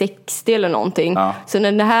 60 eller någonting. Så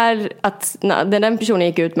när den personen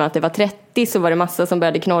gick ut med att det var 30, så var det massa som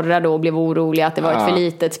började knorra då och blev oroliga att det var ett för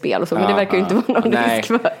litet spel och så. Men det verkar ju inte vara någon risk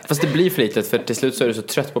för. Fast det blir för litet, för till slut så är du så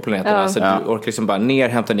trött på planeten så du orkar liksom bara ner,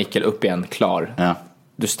 hämta nickel, upp igen, klar.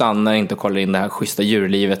 Du stannar inte och kollar in det här schyssta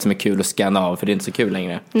djurlivet som är kul att scanna av, för det är inte så kul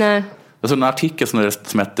längre. Nej. Jag såg en artikel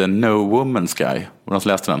som hette No Woman's Guy. Var det någon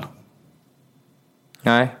som läste den?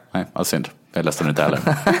 Nej, alltså inte. Jag läste den inte heller.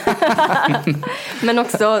 Men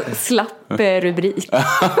också slapp rubrik.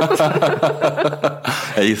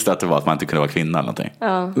 Jag gissade att det var att man inte kunde vara kvinna eller någonting.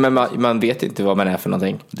 Men man vet inte vad man är för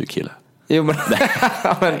någonting. Du är kille. Jo, men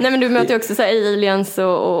nej, men du möter ju också så här aliens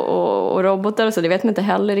och robotar och så. Det vet man inte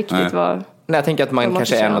heller riktigt vad. Nej, jag tänker att man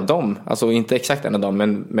kanske är en av dem. Alltså inte exakt en av dem,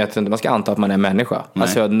 men jag tror inte man ska anta att man är en människa. Nej.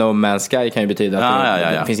 Alltså No Man's Sky kan ju betyda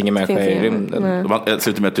att det finns ingen människa i rymden. Det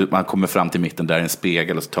slutar med att man kommer fram till mitten, där är en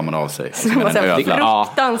spegel, och så tar man av sig. Så man är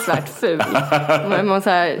fruktansvärt ful. Man så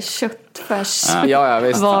här köttfärs. Ja,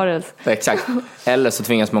 visst. Exakt. Eller så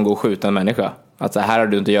tvingas man gå och skjuta en människa. Att så här har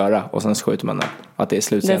du inte att göra, och sen skjuter man den. Att det är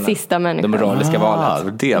slutscenen. Den sista människan. Det moraliska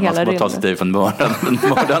valet. Det är man ska ta sig dit från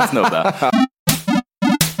mördaren snubbe.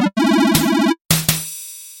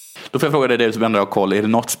 Då får jag fråga dig som ändå har koll. Är det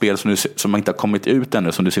något spel som inte har kommit ut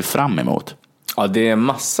ännu som du ser fram emot? Ja, det är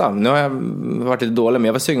massa. Nu har jag varit lite dålig, men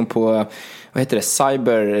jag var sugen på, vad heter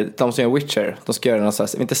det? De som gör Witcher. De ska göra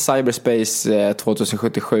någonstans, inte Cyberspace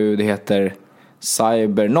 2077, det heter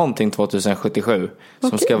Cyber någonting 2077.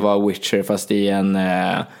 Som ska vara Witcher fast i en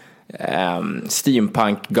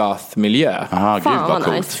steampunk goth miljö. Aha, gud vad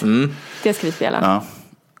coolt. Nice. Det ska vi spela.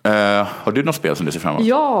 Har du något spel som du ser fram emot?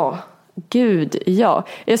 Ja, gud, ja.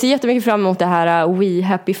 Jag ser jättemycket fram emot det här We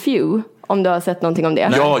Happy Few om du har sett någonting om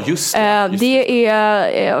det. Ja, just det.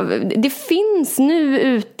 Det finns nu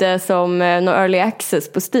ute som någon early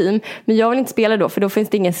access på Steam. Men jag vill inte spela då, för då finns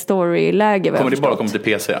det ingen storyläge. Kommer det bara komma till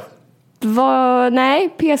PC? Nej,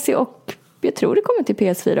 PC och jag tror det kommer till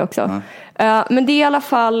PS4 också. Men det är i alla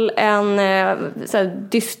fall en så här,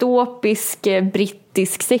 dystopisk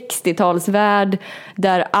brittisk 60-talsvärld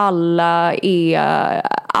där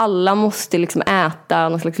alla måste liksom äta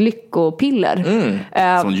någon slags lyckopiller.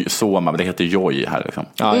 Som Soma, det heter Joy här liksom.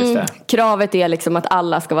 Ja, just det. Kravet är liksom att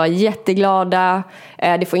alla ska vara jätteglada.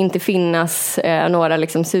 Det får inte finnas några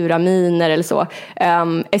liksom sura miner eller så.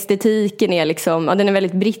 Estetiken är liksom, den är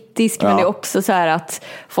väldigt brittisk, men det är också så här att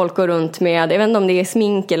folk går runt med, jag vet inte om det är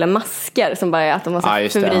smink eller masker som bara är att de har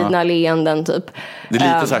så förvridna leenden typ. Det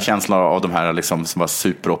är lite så här känsla av de här liksom som var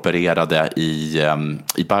superopererade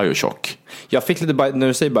i BioShock. Jag fick lite när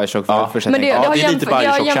du säger BioShock men det har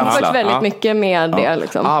jämfört väldigt mycket med det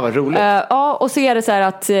liksom. Vad roligt. Och så är det så här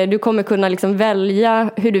att du kommer kunna liksom välja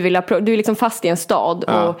hur du vill du är liksom fast i en stad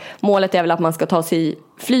och målet är väl att man ska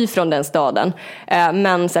fly från den staden.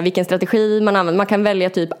 Men så här, vilken strategi man använder, man kan välja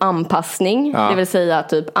typ anpassning, det vill säga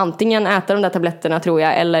typ antingen äta de där tabletterna tror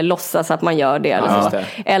jag, eller låtsas att man gör det eller så.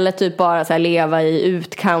 Eller typ bara så här, leva i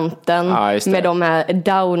utkanten med de här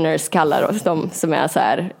downers kallar oss de som är så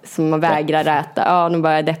här, som man vägrar äta. De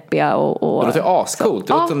bara är deppiga och det låter ascoolt.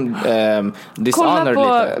 Det låter som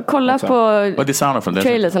Dishonored kolla på Dishonored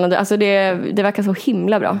trailers, alltså det verkar så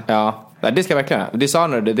himla bra. Ja. Det ska verkligen.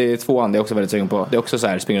 Dishonored, det är 2an, det är också väldigt sugen på. Det är också så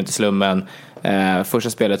här, springer runt i slummen. Första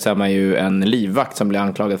spelet så är man ju en livvakt som blir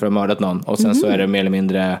anklagad för att ha mördat någon. Och sen så är det mer eller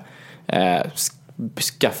mindre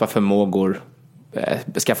skaffa förmågor,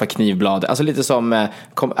 skaffa knivblad. Alltså lite som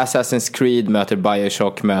Assassin's Creed möter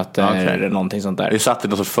BioShock möter någonting sånt där. Är det satt i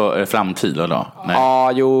någon sorts framtid då?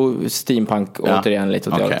 Ja, steampunk återigen lite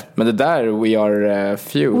åt det. Men det där We Are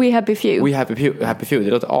Few. We Happy Few. We Happy Few,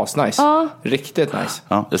 det låter asnice. Riktigt nice.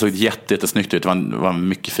 Ja, det såg jättesnyggt ut. Det var en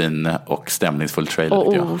mycket fin och stämningsfull trailer.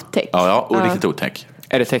 Och otäck. Och riktigt otäck.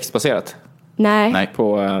 Är det textbaserat? Nej.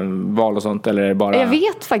 På val och sånt, eller är det bara... Jag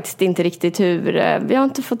vet faktiskt inte riktigt hur. Vi har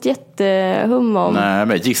inte fått jättehum om... Nej, men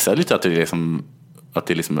jag gissar lite att det är liksom... Att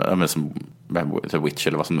det är liksom som Witch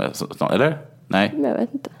eller vad som är... Eller? Nej. Jag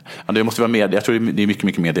vet inte. Ja, det måste vara mer... Jag tror det är mycket,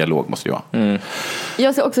 mycket mer dialog måste det vara.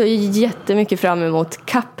 Jag ser också jättemycket fram emot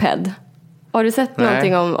Cuphead. Har du sett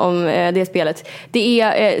någonting om det spelet? Det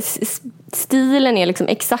är... stilen är liksom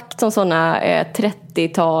exakt som sådana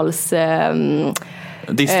 30-tals...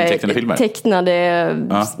 Disney-tecknade filmer.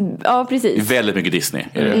 Ja, precis. Väldigt mycket Disney.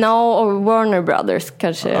 Och Warner Brothers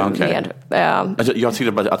kanske mer. Jag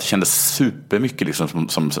tyckte bara att det kändes supermycket liksom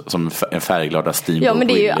som en färgglada Steamboat. Ja, men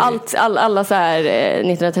det är ju alla så här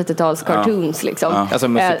 1930-tals cartoons liksom. Alltså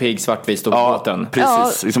Musse Pigg, svartvit stod på båten.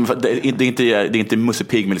 Precis. Liksom, det är inte Musse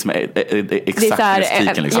Pigg, men liksom exakt det är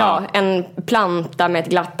estetiken liksom. Ja, en planta med ett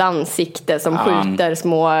glatt ansikte som skjuter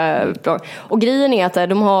små. Och grejen är att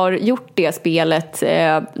de har gjort det spelet.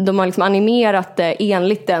 De har liksom animerat det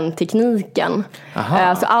enligt den tekniken.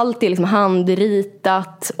 Så allt är liksom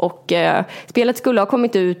handritat. Och spelet skulle ha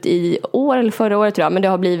kommit ut i år eller förra året tror jag, men det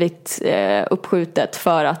har blivit uppskjutet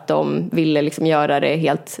för att de ville liksom göra det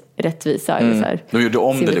helt rättvisa. Så här, de gjorde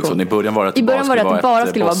om det liksom. I början var det att det bara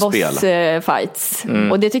skulle vara bossfights.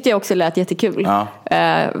 Och det tyckte jag också lät jättekul.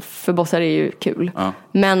 För bossar är ju kul.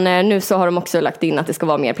 Men nu så har de också lagt in att det ska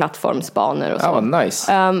vara mer plattformsbanor och så.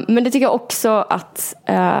 Nice. Men det tycker jag också att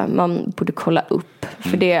man borde kolla upp.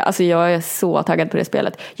 För det, alltså jag är så taggad på det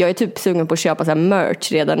spelet. Jag är typ sugen på att köpa så här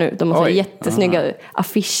merch redan nu. De har så jättesnygga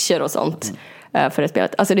affischer och sånt för det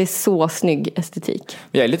spelet. Alltså det är så snygg estetik.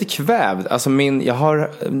 Jag är lite kvävd. Alltså No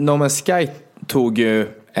Man's Sky tog ju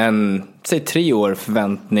säg 3 år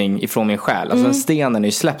förväntning ifrån min själ. Alltså den stenen är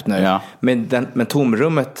ju släppt nu. Men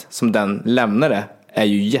tomrummet som den lämnade är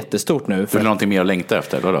ju jättestort nu. För det är någonting mer att längta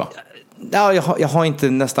efter då? Ja, jag har inte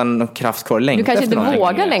nästan någon kraft kvar att längta efter. Du kanske inte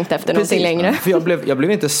vågar längta efter någonting längre. För jag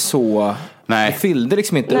blev inte så... Jag fyllde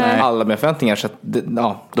liksom inte alla mina förväntningar. Så att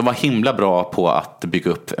De var himla bra på att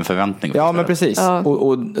bygga upp en förväntning. Ja, men precis.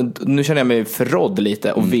 Och nu känner jag mig förrådd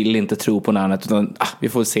lite och vill inte tro på något annat. Utan vi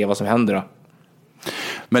får se vad som händer då.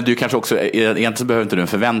 Men du kanske också, egentligen så behöver inte du en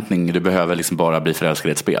förväntning. Du behöver liksom bara bli förälskad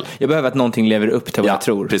i ett spel. Jag behöver att någonting lever upp till vad jag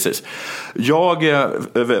tror. Precis. Jag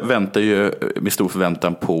väntar ju med stor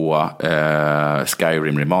förväntan på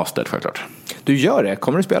Skyrim Remastered, självklart. Du gör det?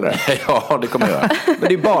 Kommer du spela det? Ja, det kommer jag göra. Men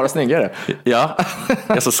det är bara snyggare. Ja,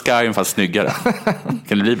 alltså Skyrim fast snyggare.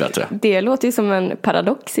 Kan det bli bättre? Det låter ju som en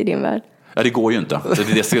paradox i din värld. Ja, det går ju inte.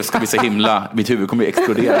 Det ska bli så himla... Mitt huvud kommer ju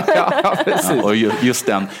explodera. Ja, precis. Ja, och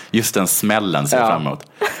just den smällen ser jag fram emot.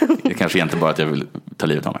 Det kanske egentligen bara att jag vill ta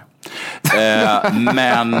livet av mig.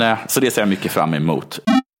 Men så det ser jag mycket fram emot.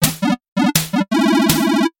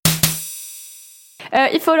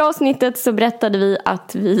 I förra avsnittet så berättade vi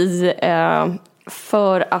att vi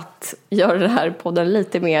för att göra den här podden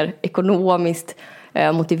lite mer ekonomiskt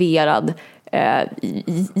motiverad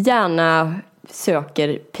gärna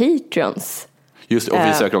söker Patreons. Just, och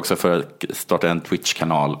vi söker också för att starta en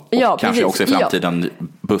Twitch-kanal och kanske precis. Också i framtiden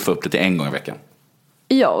buffa upp det till en gång i veckan.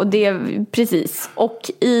 Ja, och det precis.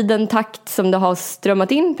 Och i den takt som det har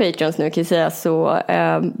strömmat in Patreons nu kan jag säga så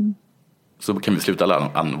kan vi sluta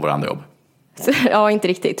alla våra andra jobb. Ja, inte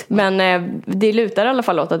riktigt. Men det lutar i alla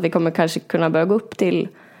fall åt att vi kommer kanske kunna börja gå upp till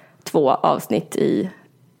 2 avsnitt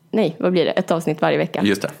Nej, vad blir det? 1 avsnitt varje vecka.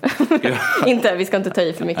 Just det. Vi ska inte ta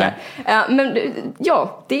i för mycket. Men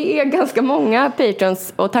ja, det är ganska många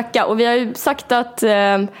Patreons att tacka. Och vi har ju sagt att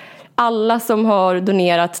alla som har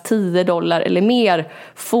donerat $10 eller mer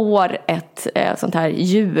får ett sånt här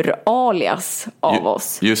djuralias av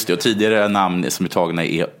oss. Just det, och tidigare namn som är tagna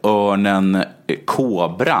är Örnen,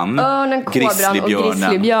 Kobran och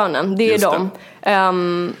Grizzlybjörnen. Det är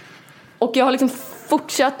de. Och jag har liksom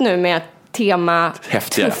fortsatt nu med tema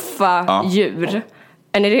häftiga. Tuffa djur.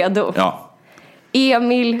 Är ni redo? Ja.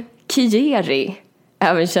 Emil Kieri,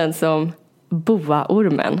 även känd som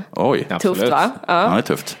Boaormen. Oj, tufft absolut. Va? Ja, det är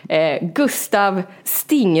tufft. Gustav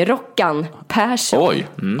Stingrockan Persson. Oj,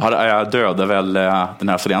 jag dödade väl den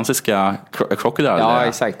här australiensiska Crocodile. Ja,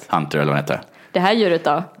 exakt. Hunter eller vad det heter. Det här djuret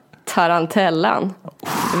då? Tarantellan.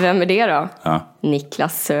 Vem är det då? Ja.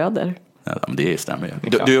 Niklas Söder. Ja, men det stämmer ju.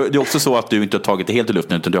 Det är också så att du inte har tagit det helt i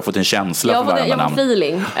luften utan du har fått en känsla för varandra namn. Jag har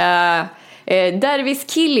feeling.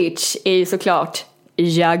 Dervis Kilic är ju såklart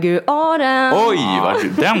Jaguaren. Oj,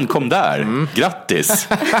 den kom där. Grattis.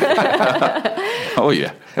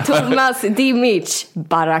 Oj. Thomas Dimic,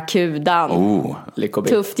 Barracudan.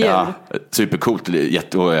 Tufft djur. Ja, supercoolt,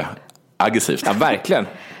 aggressivt. Ja, verkligen.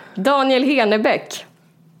 Daniel Henebäck,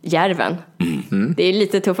 Järven. Det är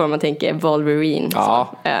lite tuffare om man tänker Wolverine.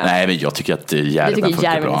 Ja. Nej, men jag tycker att Järven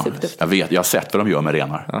funkar bra. Jag har sett vad de gör med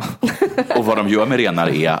renar. Ja. Och vad de gör med renar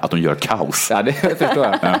är att de gör kaos. Ja, det förstår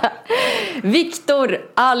jag. Ja. Viktor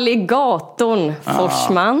Alligatorn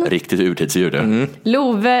Forsman. Riktigt urtidsdjur.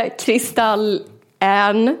 Love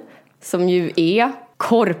Kristallärn, som ju är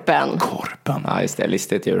Korpen. Ja, just det,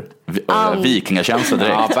 listigt djur. Vikingakänsla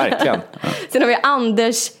direkt. Ja, verkligen. Sen har vi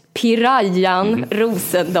Anders Pirajan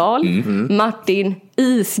Rosendal, Martin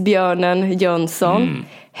Isbjörnen Jönsson,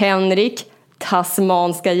 Henrik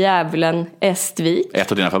Tasmanska djävulen Estvik.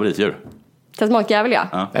 Ett av dina favoritdjur. Tasmanska djävul,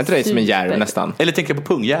 ja. Är inte det som en järv nästan? Eller tänker jag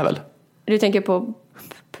på pungjävel? Du tänker på...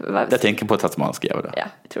 Jag tänker på tasmanska jävel. Ja,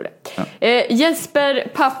 jag tror det. Ja.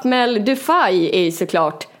 Jesper Pappmel Dufay är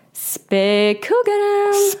såklart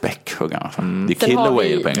Späckhuggaren. Späckhuggaren. Det är killer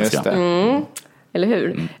whale på engelska. Eller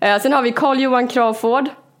hur? Sen har vi Carl-Johan Crawford,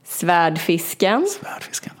 Svärdfisken.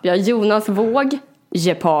 Vi har Jonas Våg,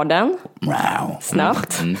 Geparden.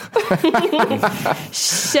 Snabbt.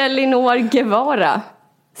 Kjellinor Guevara,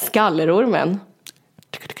 Skallerormen.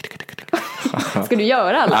 Ska du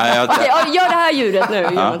göra alla? Okej, gör det här djuret nu,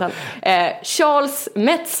 Jonathan. Charles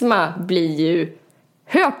Metzma blir ju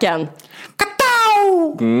Höken.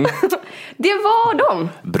 Det var de.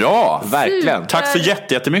 Bra, verkligen. Tack så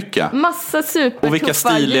jättemycket. Massa supertuffa och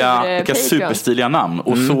vilka superstiliga namn.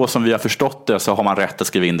 Och så som vi har förstått det så har man rätt att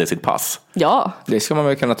skriva in det i sitt pass. Ja. Det ska man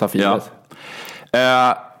väl kunna ta för givet.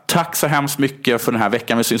 Tack så hemskt mycket för den här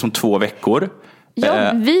veckan. Vi syns om 2 veckor.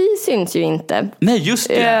 Ja, vi syns ju inte. Nej, just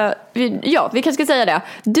det. Vi kanske ska säga det.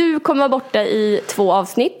 Du kommer vara borta i 2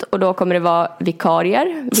 avsnitt. Och då kommer det vara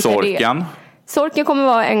vikarier. Sorken kommer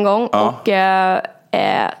vara en gång. Ja. Och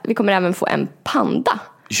vi kommer även få en panda.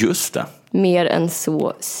 Just det. Mer än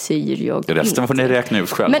så syr jag. Resten får ni räkna ut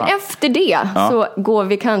själva. Men efter det så går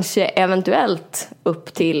vi kanske eventuellt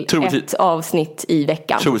upp till ett avsnitt i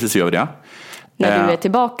veckan. Troligtvis gör vi det. När du är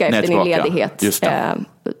tillbaka efter din ledighet. Just det.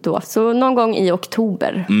 Då. Så någon gång i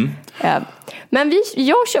oktober. Men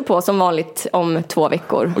jag kör på som vanligt om 2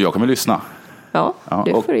 veckor. Och jag kommer lyssna. Ja,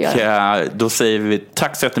 det får du göra. Då säger vi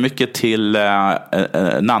tack så jättemycket till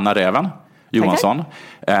Nanna Räven Johansson.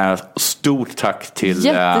 Stort tack till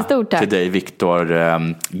dig, Viktor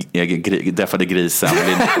Deffade grisen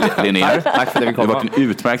Linnér. Tack för det vi kom. Du har varit en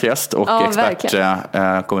utmärkt gäst och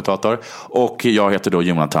expertkommentator. Och jag heter då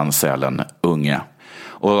Jonathan Sälen Unge.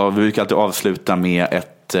 Och vi brukar alltid avsluta med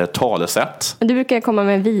ett talesätt. Du brukar komma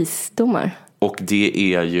med visdomar. Och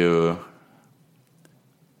det är ju: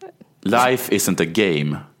 Life isn't a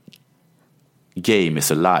game. Game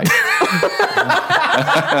is a life.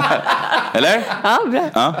 Eller? Ja,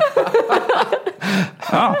 bra.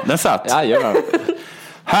 Ja, den satt. Ja, gör det.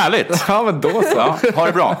 Härligt! Ja, men då så. Ja, ha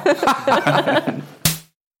det bra.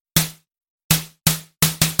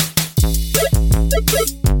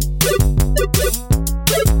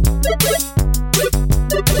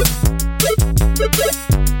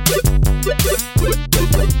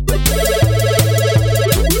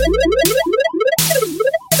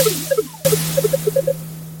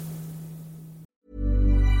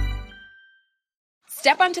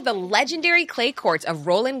 Step onto the legendary clay courts of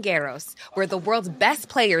Roland Garros, where the world's best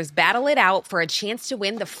players battle it out for a chance to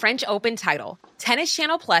win the French Open title. Tennis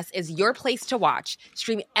Channel Plus is your place to watch.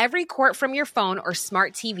 Stream every court from your phone or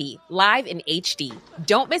smart TV, live in HD.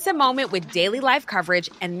 Don't miss a moment with daily live coverage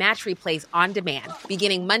and match replays on demand,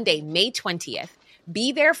 beginning Monday, May 20th.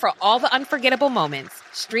 Be there for all the unforgettable moments.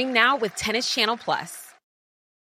 Stream now with Tennis Channel Plus.